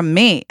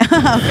 Jeremy.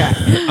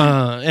 Okay.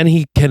 And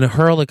he can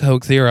hurl a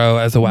Coke Zero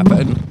as a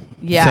weapon.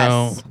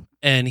 Yes. So,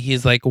 and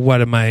he's like,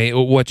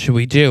 what should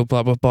we do?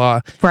 Blah, blah,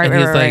 blah. Right,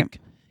 and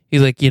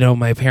he's like,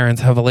 my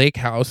parents have a lake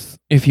house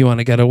if you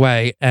want to get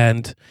away.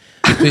 And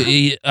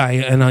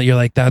you're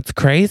like, that's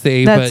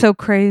crazy. That's so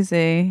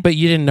crazy. But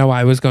you didn't know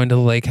I was going to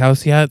the lake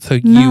house yet. So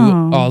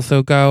you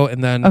also go.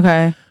 And then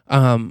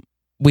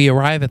we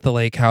arrive at the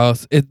lake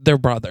house. They're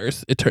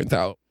brothers, it turns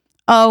out.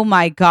 Oh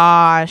my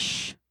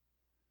gosh.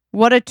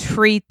 What a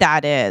treat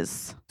that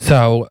is.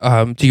 So,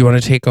 do you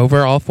want to take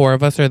over? All 4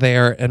 of us are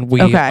there, and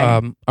we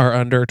are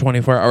under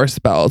 24-hour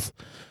spells.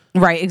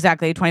 Right,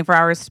 exactly.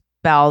 24-hour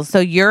spells. So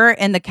you're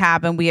in the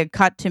cabin. We had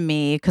cut to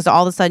me because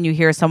all of a sudden you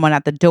hear someone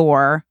at the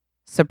door.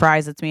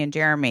 Surprise, it's me and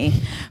Jeremy.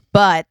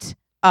 But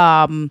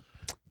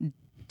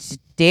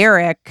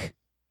Derek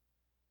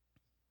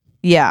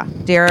Yeah,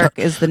 Derek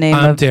is the name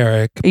I'm of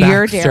Derek.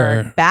 You're Baxter.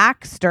 Derek.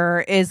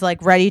 Baxter is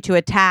like ready to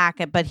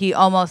attack, but he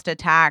almost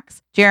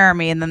attacks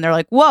Jeremy. And then they're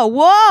like,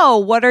 whoa,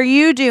 what are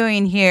you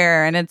doing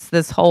here? And it's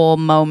this whole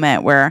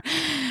moment where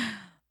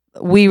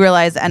we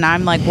realize, and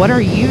I'm like, what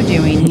are you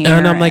doing here?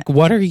 And I'm like,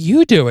 what are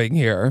you doing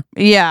here?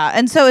 Yeah.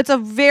 And so it's a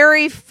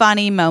very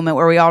funny moment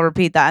where we all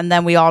repeat that. And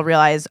then we all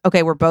realize,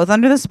 okay, we're both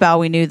under the spell.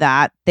 We knew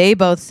that. They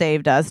both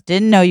saved us.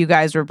 Didn't know you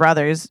guys were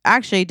brothers.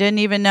 Actually, didn't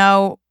even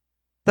know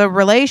the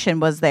relation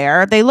was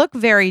there. They look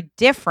very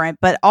different,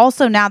 but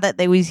also now that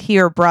they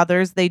hear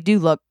brothers, they do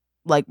look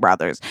like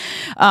brothers.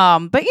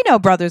 But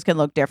brothers can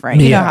look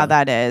different. You know how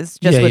that is.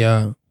 Just with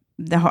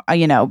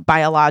the,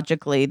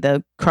 biologically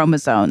the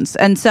chromosomes.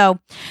 And so,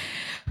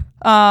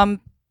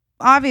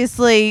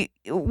 obviously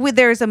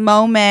there's a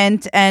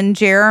moment and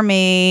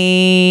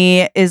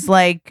Jeremy is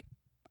like,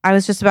 I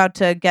was just about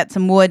to get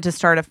some wood to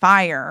start a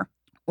fire,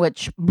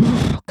 which,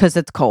 because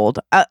it's cold.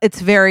 It's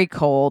very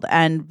cold.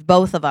 And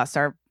both of us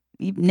are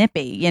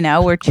nippy,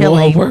 we're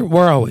chilly. Well,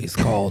 we're always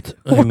cold.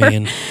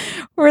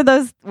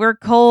 We're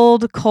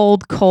cold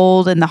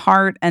in the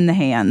heart and the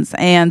hands.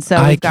 And so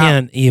I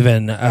can't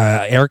even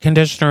air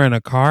conditioner in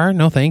a car.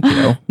 No, thank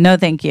you. No,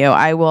 thank you.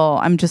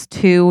 I'm just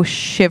too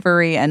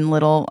shivery and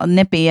little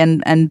nippy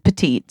and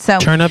petite. So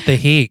turn up the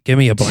heat. Give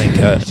me a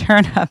blanket.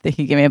 Turn up the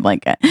heat. Give me a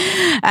blanket.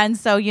 And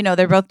so,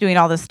 they're both doing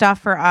all this stuff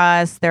for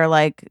us. They're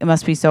like, it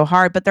must be so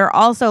hard, but they're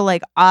also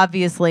like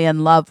obviously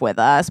in love with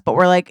us, but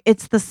we're like,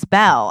 it's the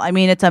spell. I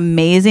mean, it's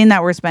amazing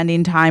that we're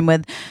spending time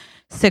with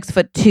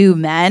 6'2"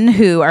 men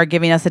who are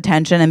giving us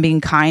attention and being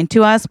kind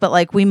to us. But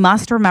like, we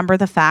must remember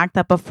the fact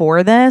that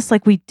before this,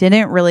 like, we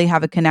didn't really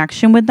have a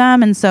connection with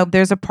them. And so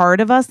there's a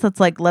part of us that's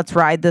like, let's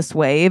ride this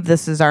wave.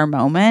 This is our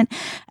moment.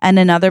 And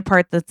another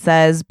part that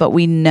says, but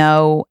we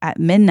know at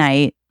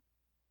midnight,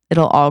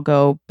 it'll all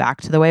go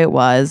back to the way it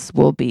was.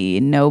 We'll be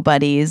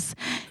nobodies.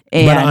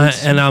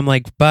 And I'm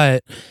like,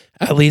 but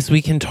at least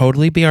we can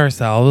totally be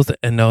ourselves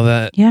and know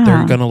that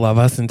they're going to love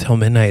us until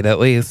midnight at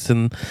least.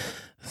 And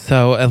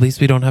so at least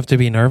we don't have to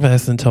be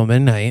nervous until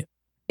midnight.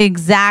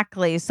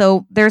 Exactly.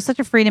 So there's such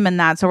a freedom in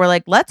that. So we're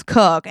like, let's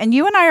cook. And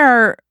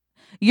you're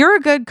a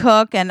good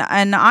cook and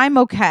I'm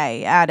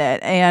okay at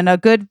it and a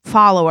good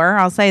follower.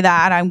 I'll say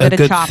that. I'm good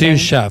at chopping. A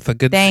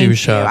good sous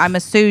chef. I'm a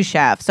sous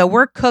chef. So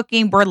we're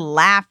cooking, we're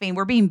laughing,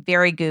 we're being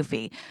very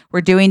goofy. We're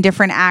doing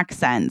different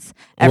accents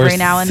every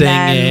now and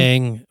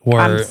then.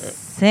 I'm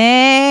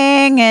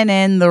singing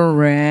in the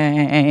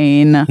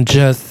rain.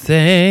 Just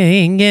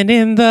singing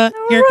in the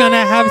you're going to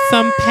have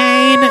some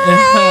pain.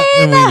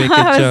 And we make a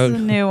joke. That's a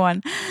new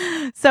one.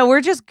 So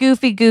we're just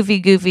goofy.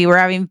 We're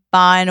having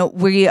fun.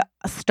 We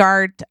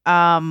start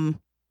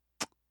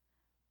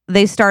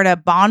they start a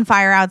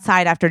bonfire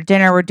outside after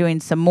dinner. We're doing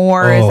some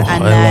s'mores,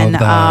 and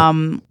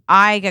then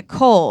I get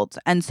cold,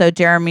 and so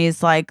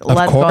Jeremy's like,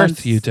 "Let's go." Of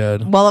course, you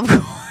did. Well, of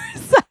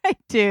course I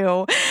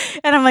do,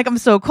 and I'm like, "I'm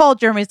so cold."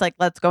 Jeremy's like,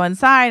 "Let's go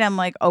inside." I'm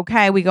like,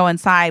 "Okay." We go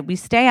inside. We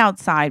stay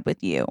outside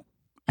with you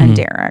and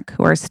Derek,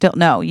 who are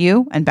still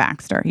you and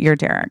Baxter. You're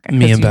Derek,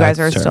 me and you guys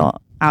are still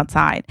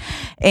outside,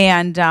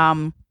 and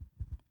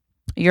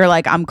you're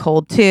like, "I'm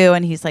cold too,"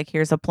 and he's like,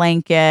 "Here's a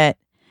blanket,"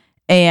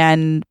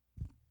 and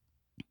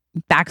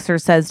Baxter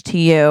says to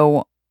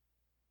you,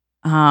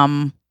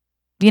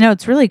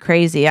 it's really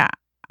crazy.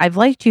 I've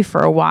liked you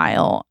for a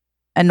while,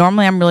 and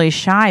normally I'm really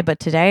shy, but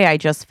today I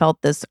just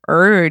felt this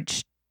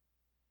urge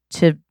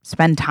to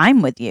spend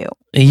time with you.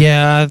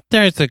 Yeah,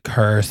 there's a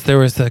curse. There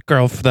was a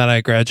girl that I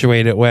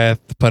graduated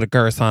with put a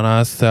curse on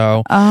us,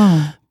 so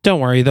don't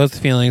worry. Those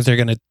feelings are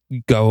going to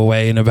go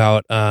away in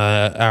about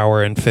an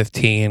hour and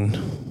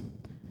 15.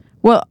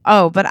 Well,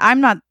 but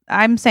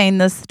I'm saying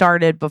this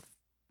started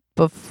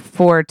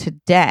before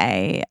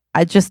today.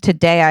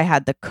 Today I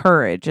had the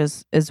courage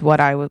is what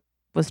I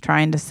was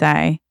trying to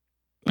say.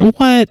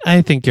 What?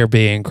 I think you're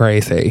being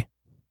crazy.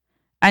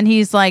 And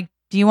he's like,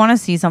 do you want to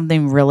see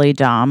something really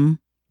dumb?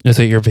 Is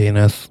it your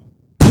Venus?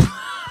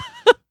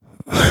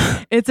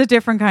 It's a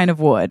different kind of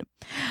wood.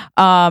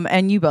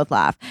 And you both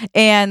laugh.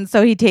 And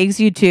so he takes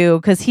you to,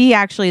 because he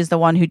actually is the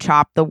one who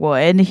chopped the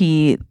wood.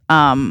 He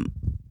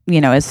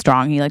is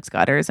strong. He likes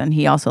gutters, and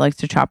he also likes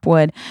to chop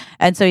wood.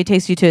 And so he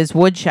takes you to his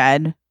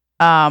woodshed,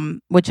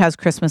 which has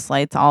Christmas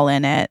lights all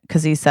in it,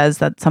 because he says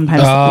that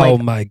sometimes. Oh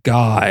my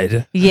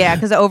God! Yeah,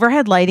 because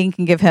overhead lighting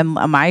can give him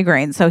a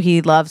migraine, so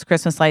he loves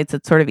Christmas lights.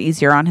 It's sort of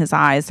easier on his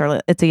eyes, or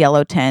it's a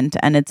yellow tint,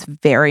 and it's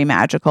very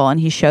magical. And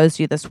he shows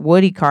you this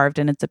wood he carved,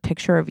 and it's a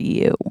picture of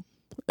you.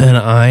 And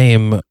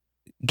I'm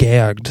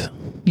gagged.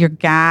 You're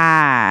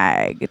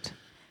gagged.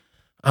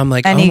 I'm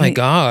like, and my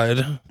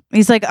God.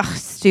 He's like, oh,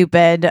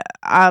 stupid.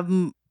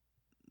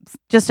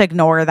 Just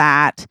ignore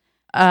that.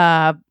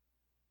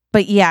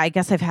 But yeah, I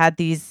guess I've had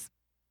these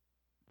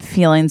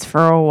feelings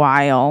for a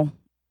while,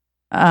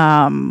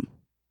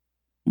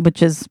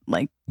 which is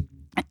like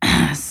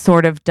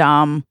sort of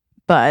dumb,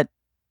 but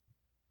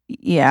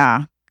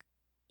yeah.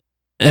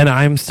 And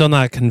I'm still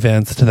not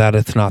convinced that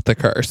it's not the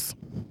curse.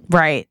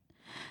 Right.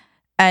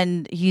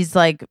 And he's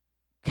like,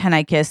 can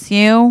I kiss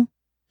you?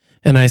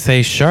 And I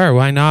say, sure,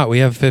 why not? We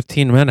have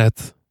 15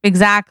 minutes.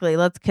 Exactly.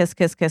 Let's kiss,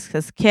 kiss, kiss,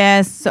 kiss,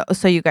 kiss.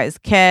 So you guys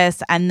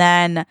kiss, and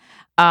then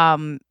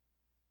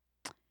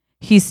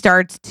he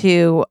starts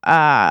to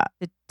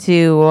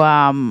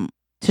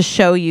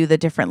show you the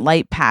different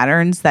light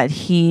patterns that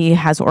he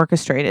has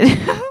orchestrated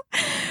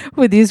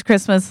with these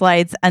Christmas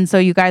lights. And so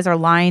you guys are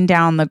lying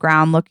down on the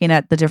ground looking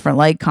at the different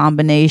light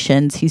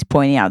combinations. He's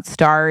pointing out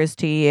stars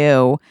to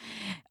you.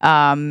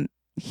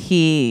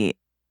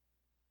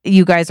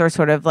 You guys are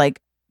sort of like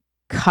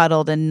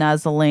cuddled and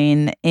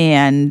nuzzling,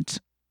 and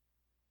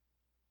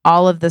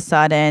all of a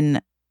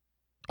sudden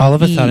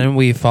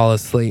we fall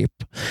asleep.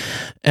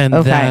 And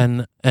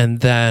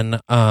then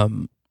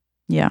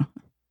yeah.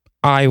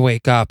 I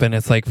wake up and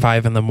it's like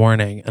 5 a.m.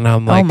 and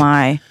I'm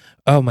like,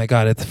 oh my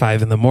God, it's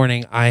 5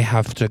 a.m. I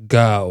have to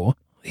go.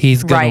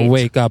 He's going to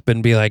wake up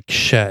and be like,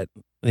 shit,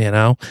 you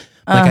know,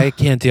 like I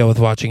can't deal with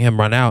watching him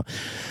run out.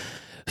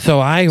 So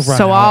I run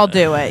So I'll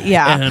do it.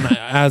 Yeah. And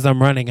as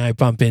I'm running, I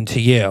bump into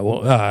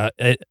you.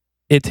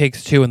 It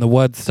takes two in the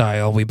woods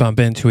style. We bump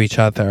into each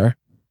other.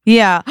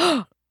 Yeah.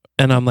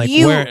 And I'm like,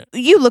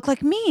 you look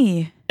like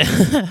me.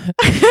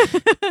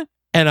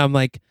 And I'm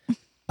like,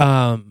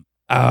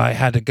 I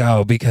had to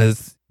go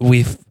because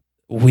we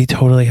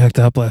totally hooked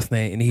up last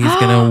night, and he's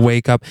gonna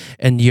wake up,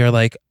 and you're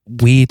like,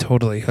 we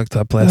totally hooked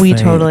up last night. We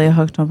totally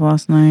hooked up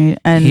last night,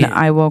 and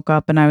I woke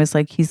up and I was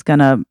like, he's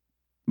gonna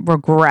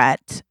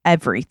regret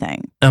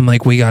everything. I'm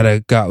like, we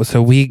gotta go.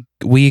 So we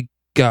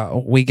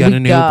go. We get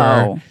an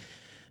Uber,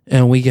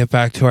 and we get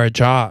back to our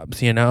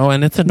jobs, you know.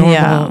 And it's a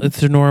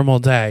normal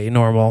day,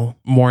 normal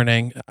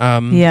morning.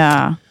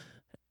 Yeah.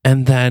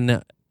 And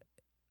then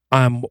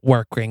I'm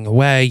working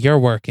away. You're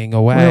working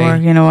away. We're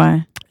working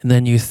away. And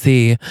then you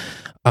see,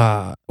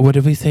 what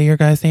did we say your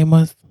guy's name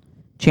was?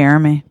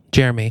 Jeremy.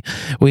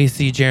 We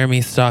see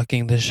Jeremy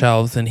stocking the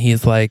shelves, and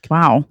he's like,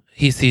 wow.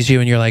 He sees you,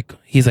 and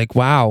he's like,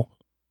 wow.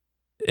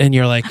 And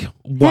you're like,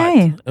 what?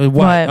 Hey,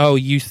 what? Oh,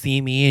 you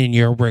see me and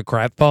you're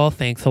regretful?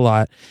 Thanks a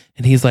lot.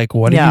 And he's like,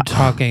 what are you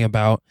talking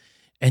about?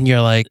 And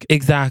you're like,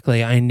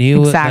 exactly. I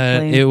knew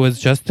that it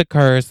was just a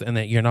curse and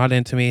that you're not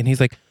into me. And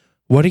he's like,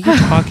 what are you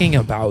talking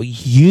about?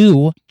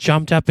 You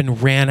jumped up and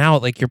ran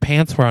out like your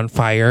pants were on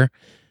fire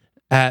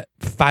at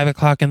 5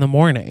 o'clock in the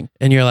morning.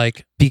 And you're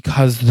like,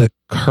 because the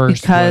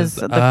curse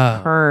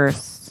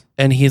curse.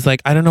 And he's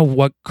like, I don't know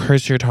what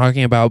curse you're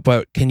talking about,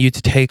 but can you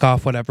take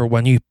off whatever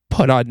one you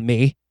put on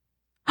me?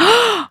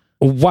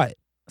 What?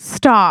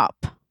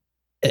 Stop.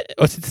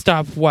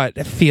 Stop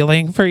what?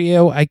 Feeling for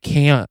you? I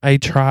can't. I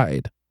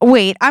tried.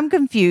 Wait, I'm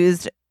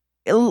confused.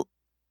 You're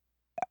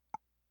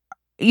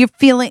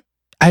feeling...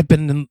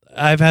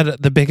 I've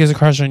had the biggest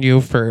crush on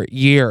you for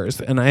years,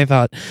 and I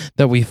thought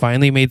that we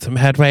finally made some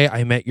headway.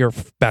 I met your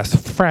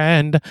best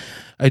friend.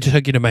 I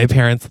took you to my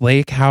parents'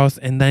 lake house,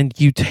 and then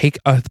you take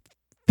a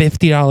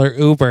 $50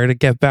 Uber to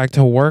get back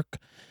to work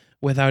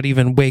without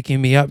even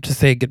waking me up to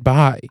say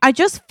goodbye. I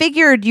just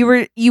figured you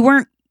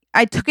weren't.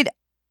 I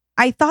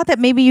thought that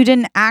maybe you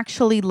didn't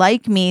actually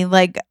like me.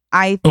 Like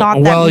I thought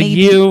that. Well,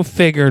 you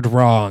figured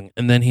wrong,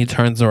 and then he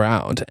turns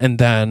around, and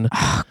then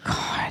oh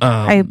God,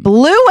 I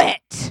blew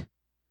it.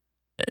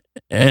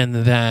 And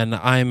then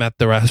I'm at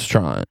the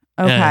restaurant.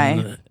 Okay.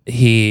 And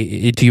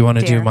do you want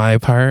to do my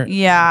part?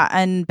 Yeah.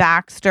 And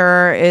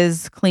Baxter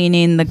is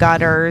cleaning the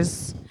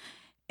gutters,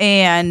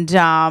 and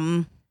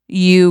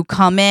you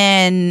come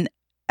in,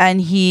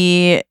 and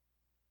he's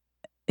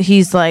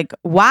like,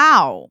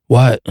 wow.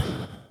 What?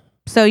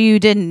 So you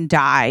didn't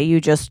die. You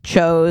just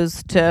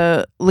chose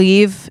to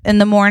leave in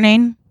the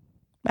morning,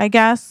 I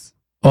guess.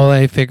 Well,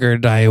 I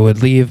figured I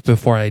would leave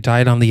before I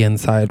died on the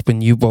inside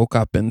when you woke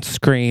up and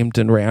screamed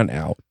and ran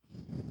out.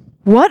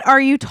 What are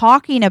you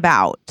talking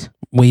about?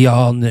 We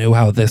all knew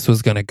how this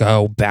was going to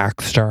go,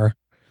 Baxter.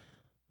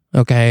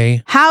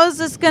 Okay? How's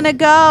this going to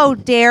go,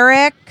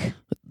 Derek?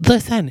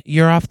 Listen,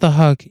 you're off the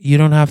hook. You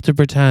don't have to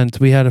pretend.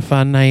 We had a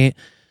fun night.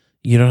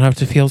 You don't have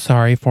to feel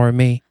sorry for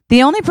me.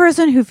 The only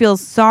person who feels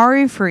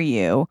sorry for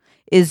you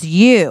is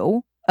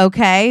you,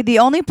 okay? The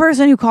only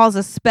person who calls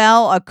a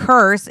spell a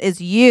curse is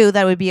you.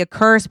 That would be a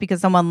curse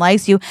because someone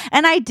likes you.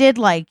 And I did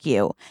like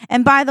you.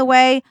 And by the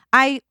way,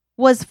 I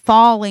was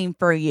falling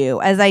for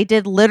you as I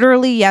did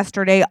literally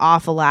yesterday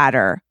off a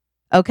ladder,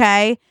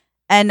 okay?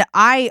 And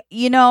I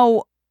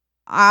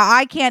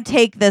can't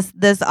take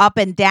this up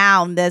and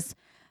down, this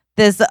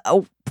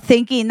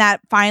thinking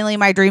that finally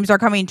my dreams are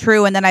coming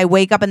true, and then I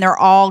wake up and they're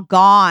all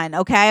gone.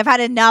 Okay, I've had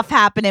enough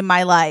happen in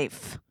my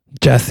life.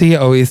 Jesse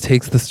always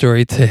takes the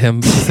story to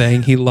him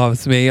saying he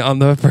loves me on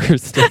the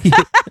first date.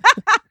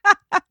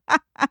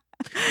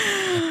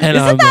 And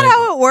isn't that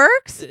how it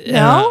works?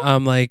 No,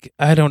 I'm like,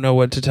 I don't know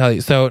what to tell you.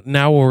 So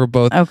now we're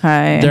both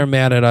okay. They're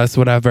mad at us,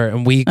 whatever,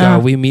 and we go.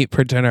 We meet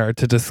for dinner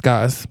to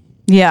discuss.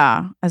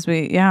 Yeah,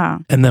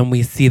 and then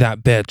we see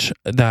that bitch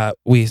that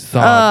we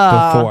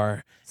saw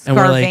before.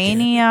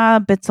 Scarvania,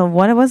 like, bits of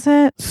what was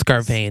it?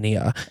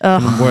 Scarvania.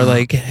 And we're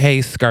like, hey,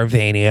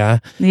 Scarvania.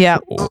 Yeah.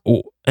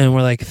 And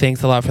we're like,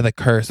 thanks a lot for the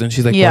curse. And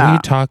she's like, what are you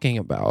talking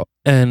about?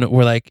 And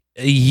we're like,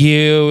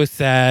 you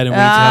said, and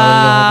we tell her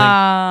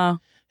the whole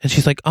thing. And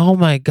she's like, oh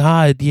my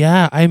God,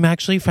 yeah, I'm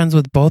actually friends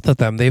with both of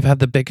them. They've had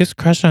the biggest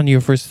crush on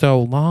you for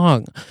so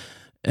long.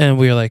 And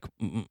we were like,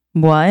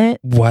 What?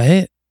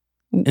 What?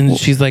 And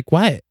she's like,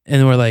 what?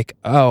 And we're like,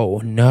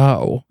 oh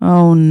no.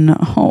 Oh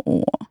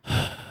no.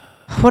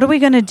 What are we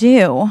going to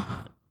do?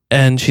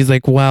 And she's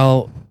like,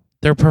 well,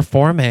 they're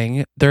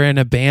performing. They're in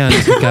a band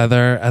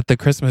together at the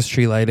Christmas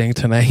tree lighting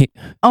tonight.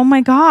 Oh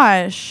my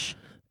gosh.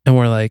 And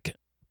we're like,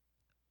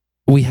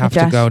 we have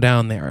to go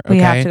down there. Okay? We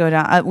have to go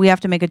down. We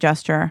have to make a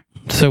gesture.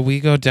 So we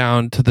go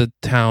down to the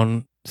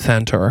town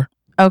center.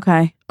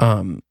 Okay.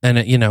 And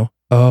it,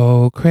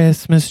 oh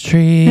Christmas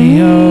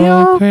tree,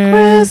 oh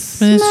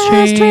Christmas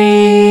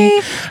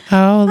tree,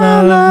 how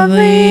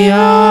lovely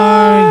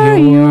are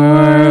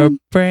your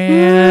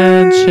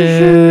branches.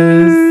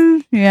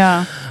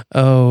 Yeah.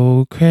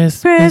 Oh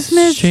Christmas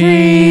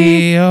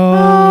tree,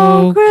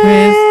 oh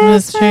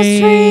Christmas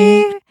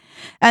tree.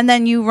 And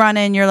then you run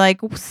in, you're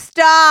like,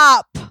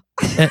 stop.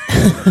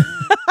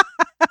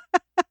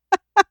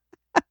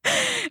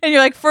 And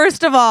you're like,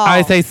 first of all,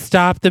 I say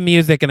stop the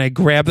music, and I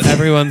grab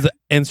everyone's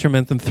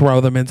instruments and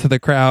throw them into the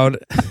crowd.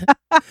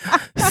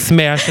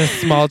 Smash a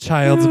small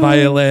child's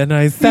violin.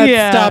 I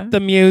said, stop the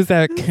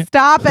music.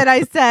 Stop it,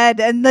 I said.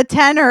 And the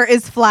tenor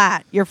is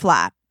flat. You're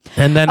flat.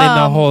 And then in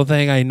the whole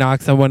thing, I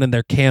knock someone and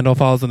their candle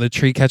falls and the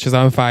tree catches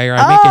on fire.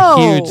 I make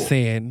a huge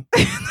scene.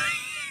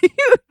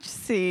 Huge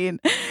scene.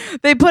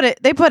 They put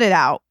it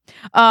out.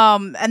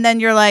 And then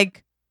you're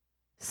like,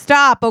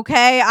 stop,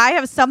 okay? I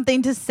have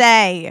something to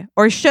say.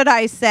 Or should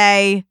I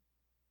say,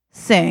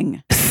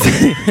 sing?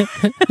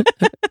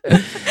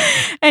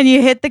 And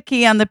you hit the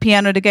key on the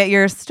piano to get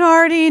your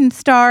starting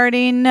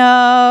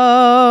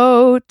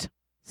note.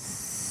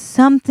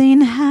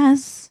 Something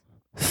has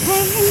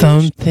changed.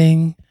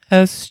 Something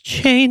has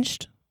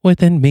changed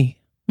within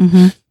me.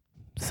 Mm-hmm.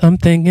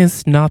 Something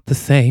is not the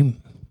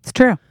same. It's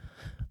true.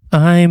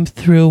 I'm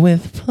through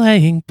with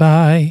playing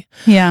by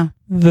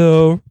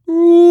the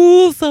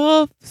rules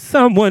of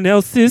someone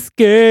else's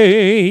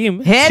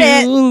game.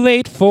 Too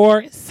late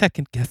for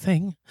second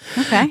guessing.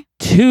 Okay.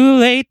 Too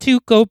late to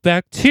go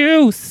back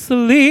to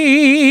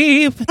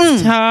sleep.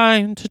 It's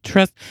time to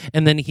trust.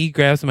 And then he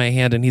grabs my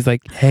hand and he's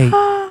like, hey,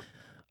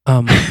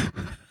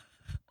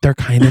 they're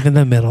kind of in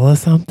the middle of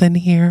something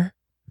here.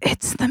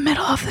 It's the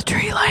middle of the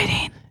tree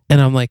lighting.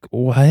 And I'm like,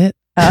 what?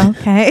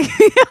 Okay.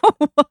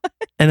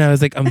 And I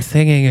was like, I'm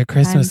singing a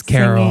Christmas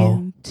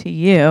carol to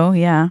you.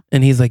 Yeah.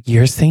 And he's like,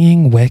 you're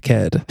singing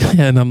Wicked.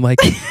 And I'm like,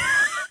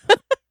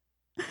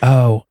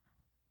 oh,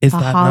 is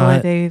that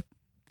holiday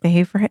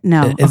favorite?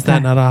 No. Is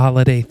that not a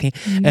holiday theme?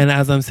 Mm-hmm. And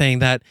as I'm saying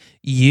that,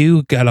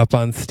 you get up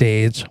on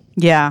stage.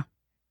 Yeah.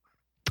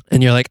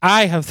 And you're like,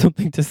 I have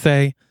something to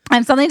say. I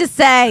have something to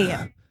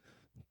say.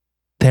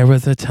 There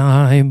was a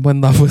time when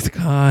love was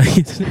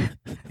kind.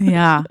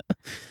 Yeah.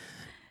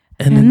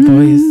 And in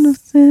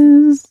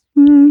voices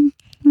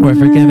were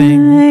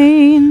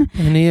forgiving.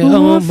 And he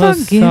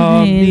almost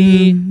saw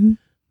me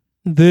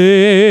there.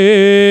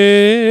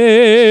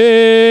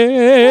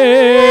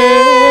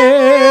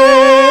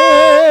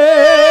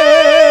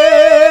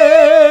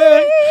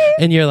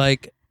 And you're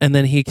like, and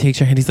then he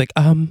takes your hand. He's like,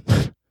 there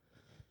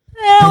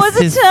was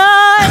a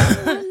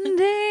time when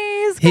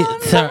days gone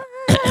by.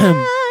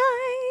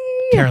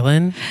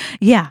 Carolyn?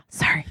 Yeah,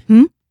 sorry.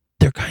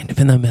 They're kind of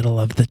in the middle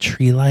of the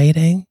tree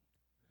lighting.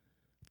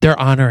 They're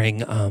honoring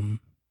the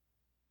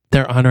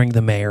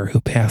mayor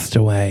who passed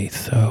away.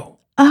 So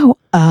and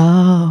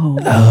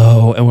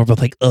we're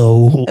both like,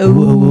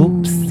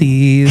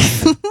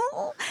 oopsies.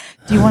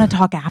 Do you want to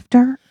talk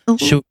after?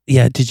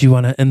 Did you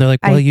want to? And they're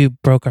like, well, you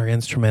broke our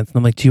instruments. And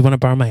I'm like, do you want to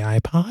borrow my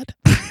iPod?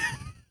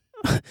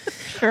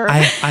 Sure.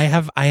 I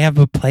have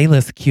a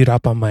playlist queued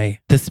up on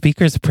the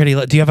speaker's pretty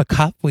low. Do you have a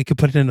cup? We could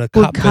put it in a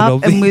cup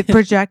and we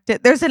project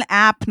it. There's an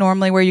app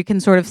normally where you can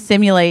sort of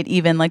simulate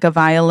even like a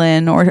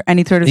violin or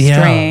any sort of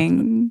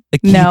string. A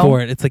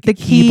keyboard. It's like a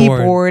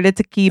keyboard. It's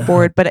a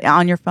keyboard, but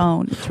on your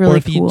phone. It's really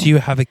cool. Do you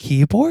have a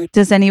keyboard?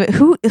 Does anyone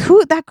who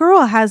that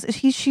girl has?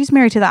 She's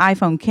married to the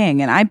iPhone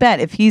king, and I bet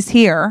if he's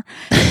here,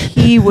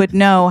 he would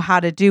know how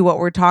to do what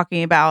we're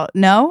talking about.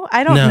 No,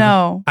 I don't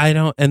know. I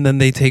don't. And then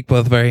they take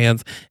both of our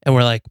hands, and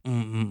we're like,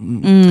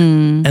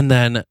 and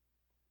then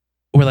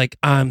we're like,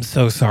 I'm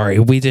so sorry,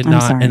 we did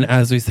not. Sorry. And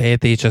as we say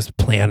it, they just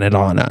plan it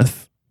on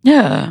us.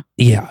 Yeah.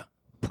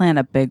 Plan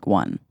a big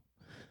one.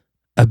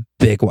 A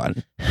big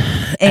one.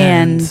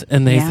 And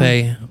they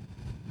say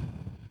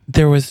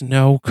there was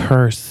no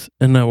curse,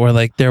 and we're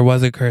like, there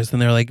was a curse,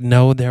 and they're like,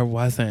 no, there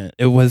wasn't.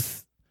 It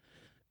was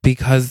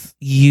because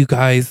you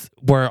guys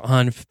were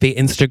on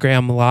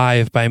Instagram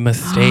Live by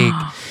mistake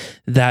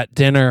that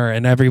dinner,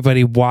 and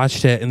everybody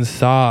watched it and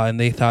saw, and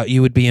they thought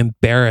you would be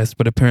embarrassed,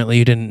 but apparently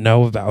you didn't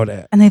know about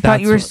it. And they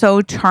thought you were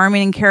so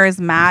charming and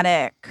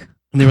charismatic.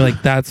 And they were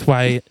like, that's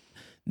why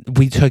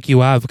we took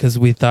you out, because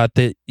we thought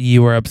that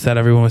you were upset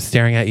everyone was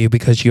staring at you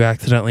because you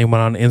accidentally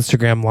went on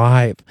Instagram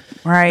Live.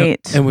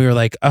 Right. And we were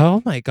like,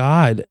 oh my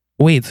God,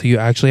 wait, so you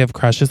actually have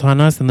crushes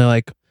on us? And they're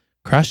like,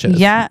 crushes?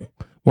 Yeah.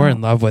 We're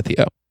in love with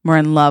you. We're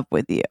in love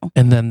with you.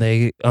 And then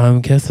they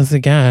kiss us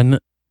again.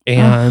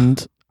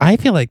 And I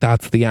feel like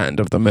that's the end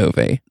of the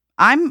movie.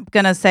 I'm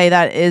going to say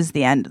that is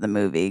the end of the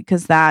movie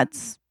because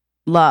that's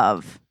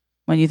love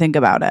when you think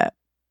about it.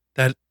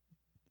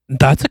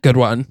 That's a good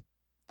one.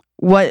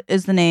 What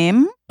is the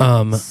name?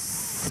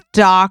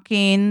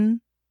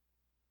 Stocking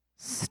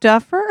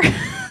Stuffer?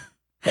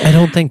 I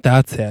don't think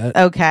that's it.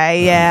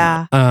 Okay,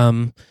 yeah.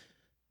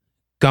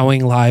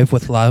 Going Live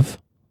with Love.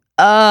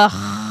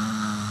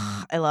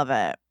 I love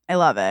it. I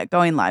love it.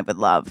 Going Live with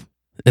Love.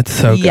 It's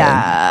so good.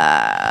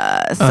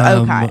 Yes.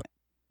 Okay.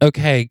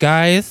 Okay,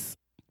 guys.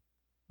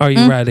 Are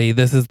you ready?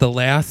 This is the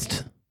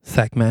last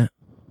segment.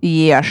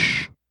 Yes.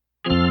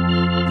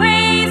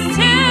 Praise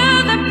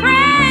to the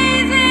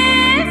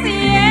praises,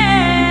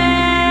 yeah.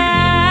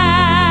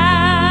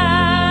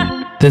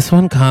 This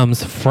one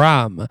comes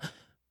from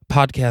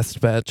Podcast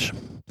Bitch.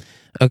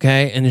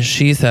 Okay, and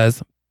she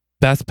says,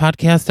 best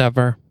podcast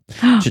ever.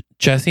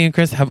 Jesse and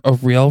Chris have a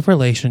real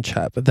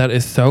relationship that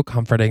is so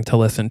comforting to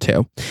listen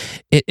to.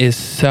 It is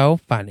so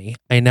funny.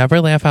 I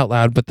never laugh out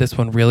loud, but this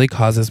one really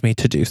causes me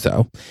to do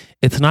so.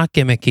 It's not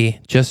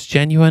gimmicky, just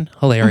genuine,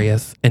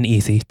 hilarious, and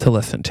easy to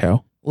listen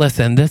to.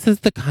 Listen, this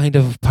is the kind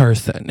of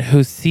person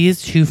who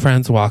sees two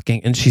friends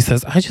walking and she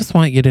says, I just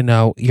want you to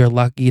know you're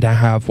lucky to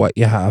have what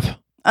you have.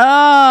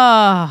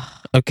 Oh.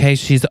 Okay,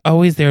 she's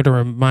always there to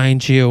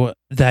remind you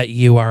that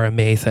you are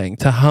amazing,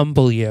 to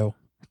humble you.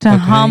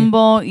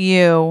 Humble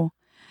you.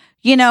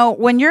 You know,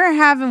 when you're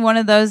having one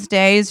of those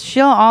days,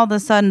 she'll all of a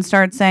sudden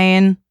start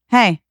saying,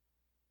 hey,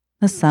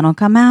 the sun will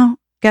come out.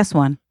 Guess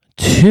when?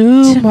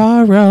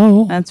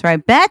 Tomorrow. That's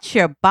right. Bet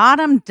your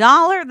bottom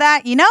dollar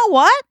that, you know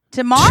what?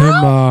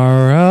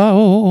 Tomorrow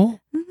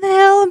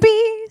there'll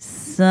be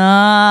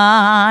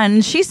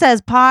sun. She says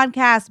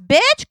podcast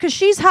bitch because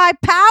she's high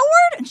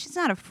powered and she's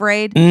not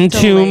afraid.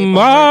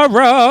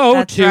 Tomorrow.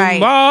 That's right.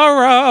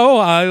 Tomorrow.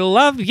 I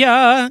love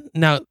ya.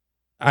 Now,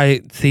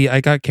 I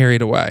got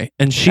carried away.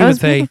 And she would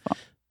say, beautiful.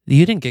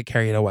 You didn't get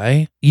carried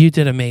away. You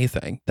did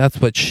amazing. That's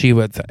what she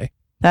would say.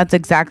 That's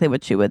exactly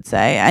what she would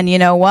say. And you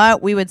know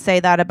what? We would say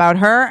that about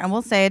her and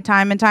we'll say it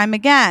time and time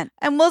again.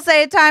 And we'll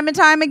say it time and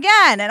time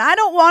again. And I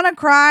don't want to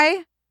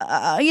cry,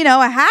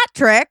 a hat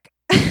trick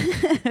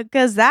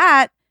because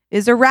that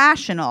is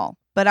irrational.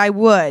 But I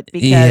would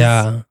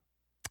because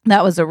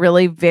that was a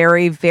really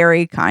very,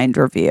 very kind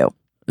review.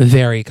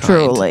 Very kind.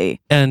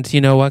 Truly. And you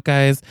know what,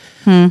 guys?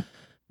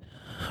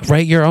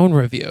 Write your own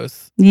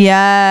reviews.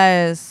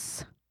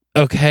 Yes.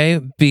 Okay,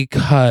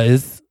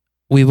 because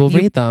we will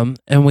read them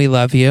and we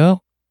love you.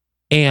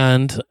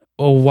 And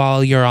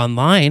while you're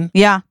online,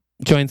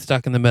 join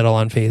Stuck in the Middle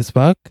on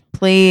Facebook.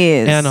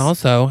 Please. And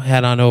also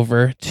head on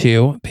over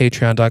to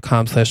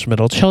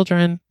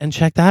patreon.com/middlechildren and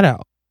check that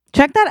out.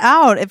 Check that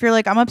out. If you're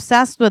like, I'm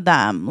obsessed with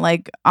them,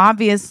 like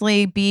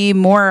obviously be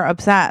more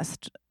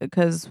obsessed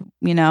because,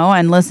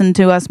 and listen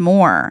to us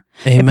more.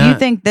 Amen. If you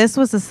think this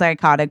was a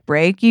psychotic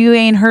break, you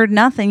ain't heard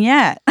nothing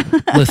yet.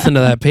 Listen to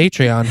that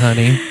Patreon,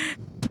 honey.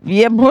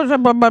 Yeah.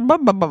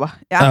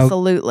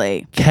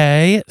 Absolutely.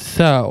 Okay.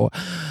 So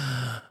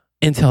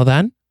until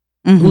then,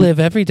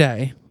 live every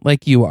day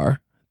like you are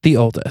the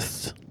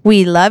oldest.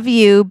 We love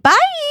you. Bye.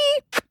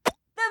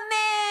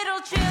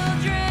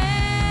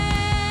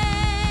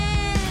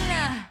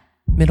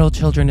 Middle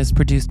Children is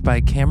produced by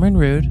Cameron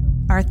Rood.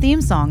 Our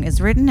theme song is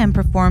written and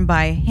performed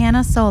by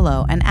Hannah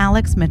Solo and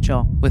Alex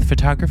Mitchell. With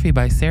photography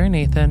by Sarah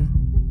Nathan.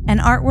 And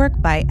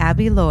artwork by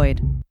Abby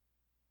Lloyd.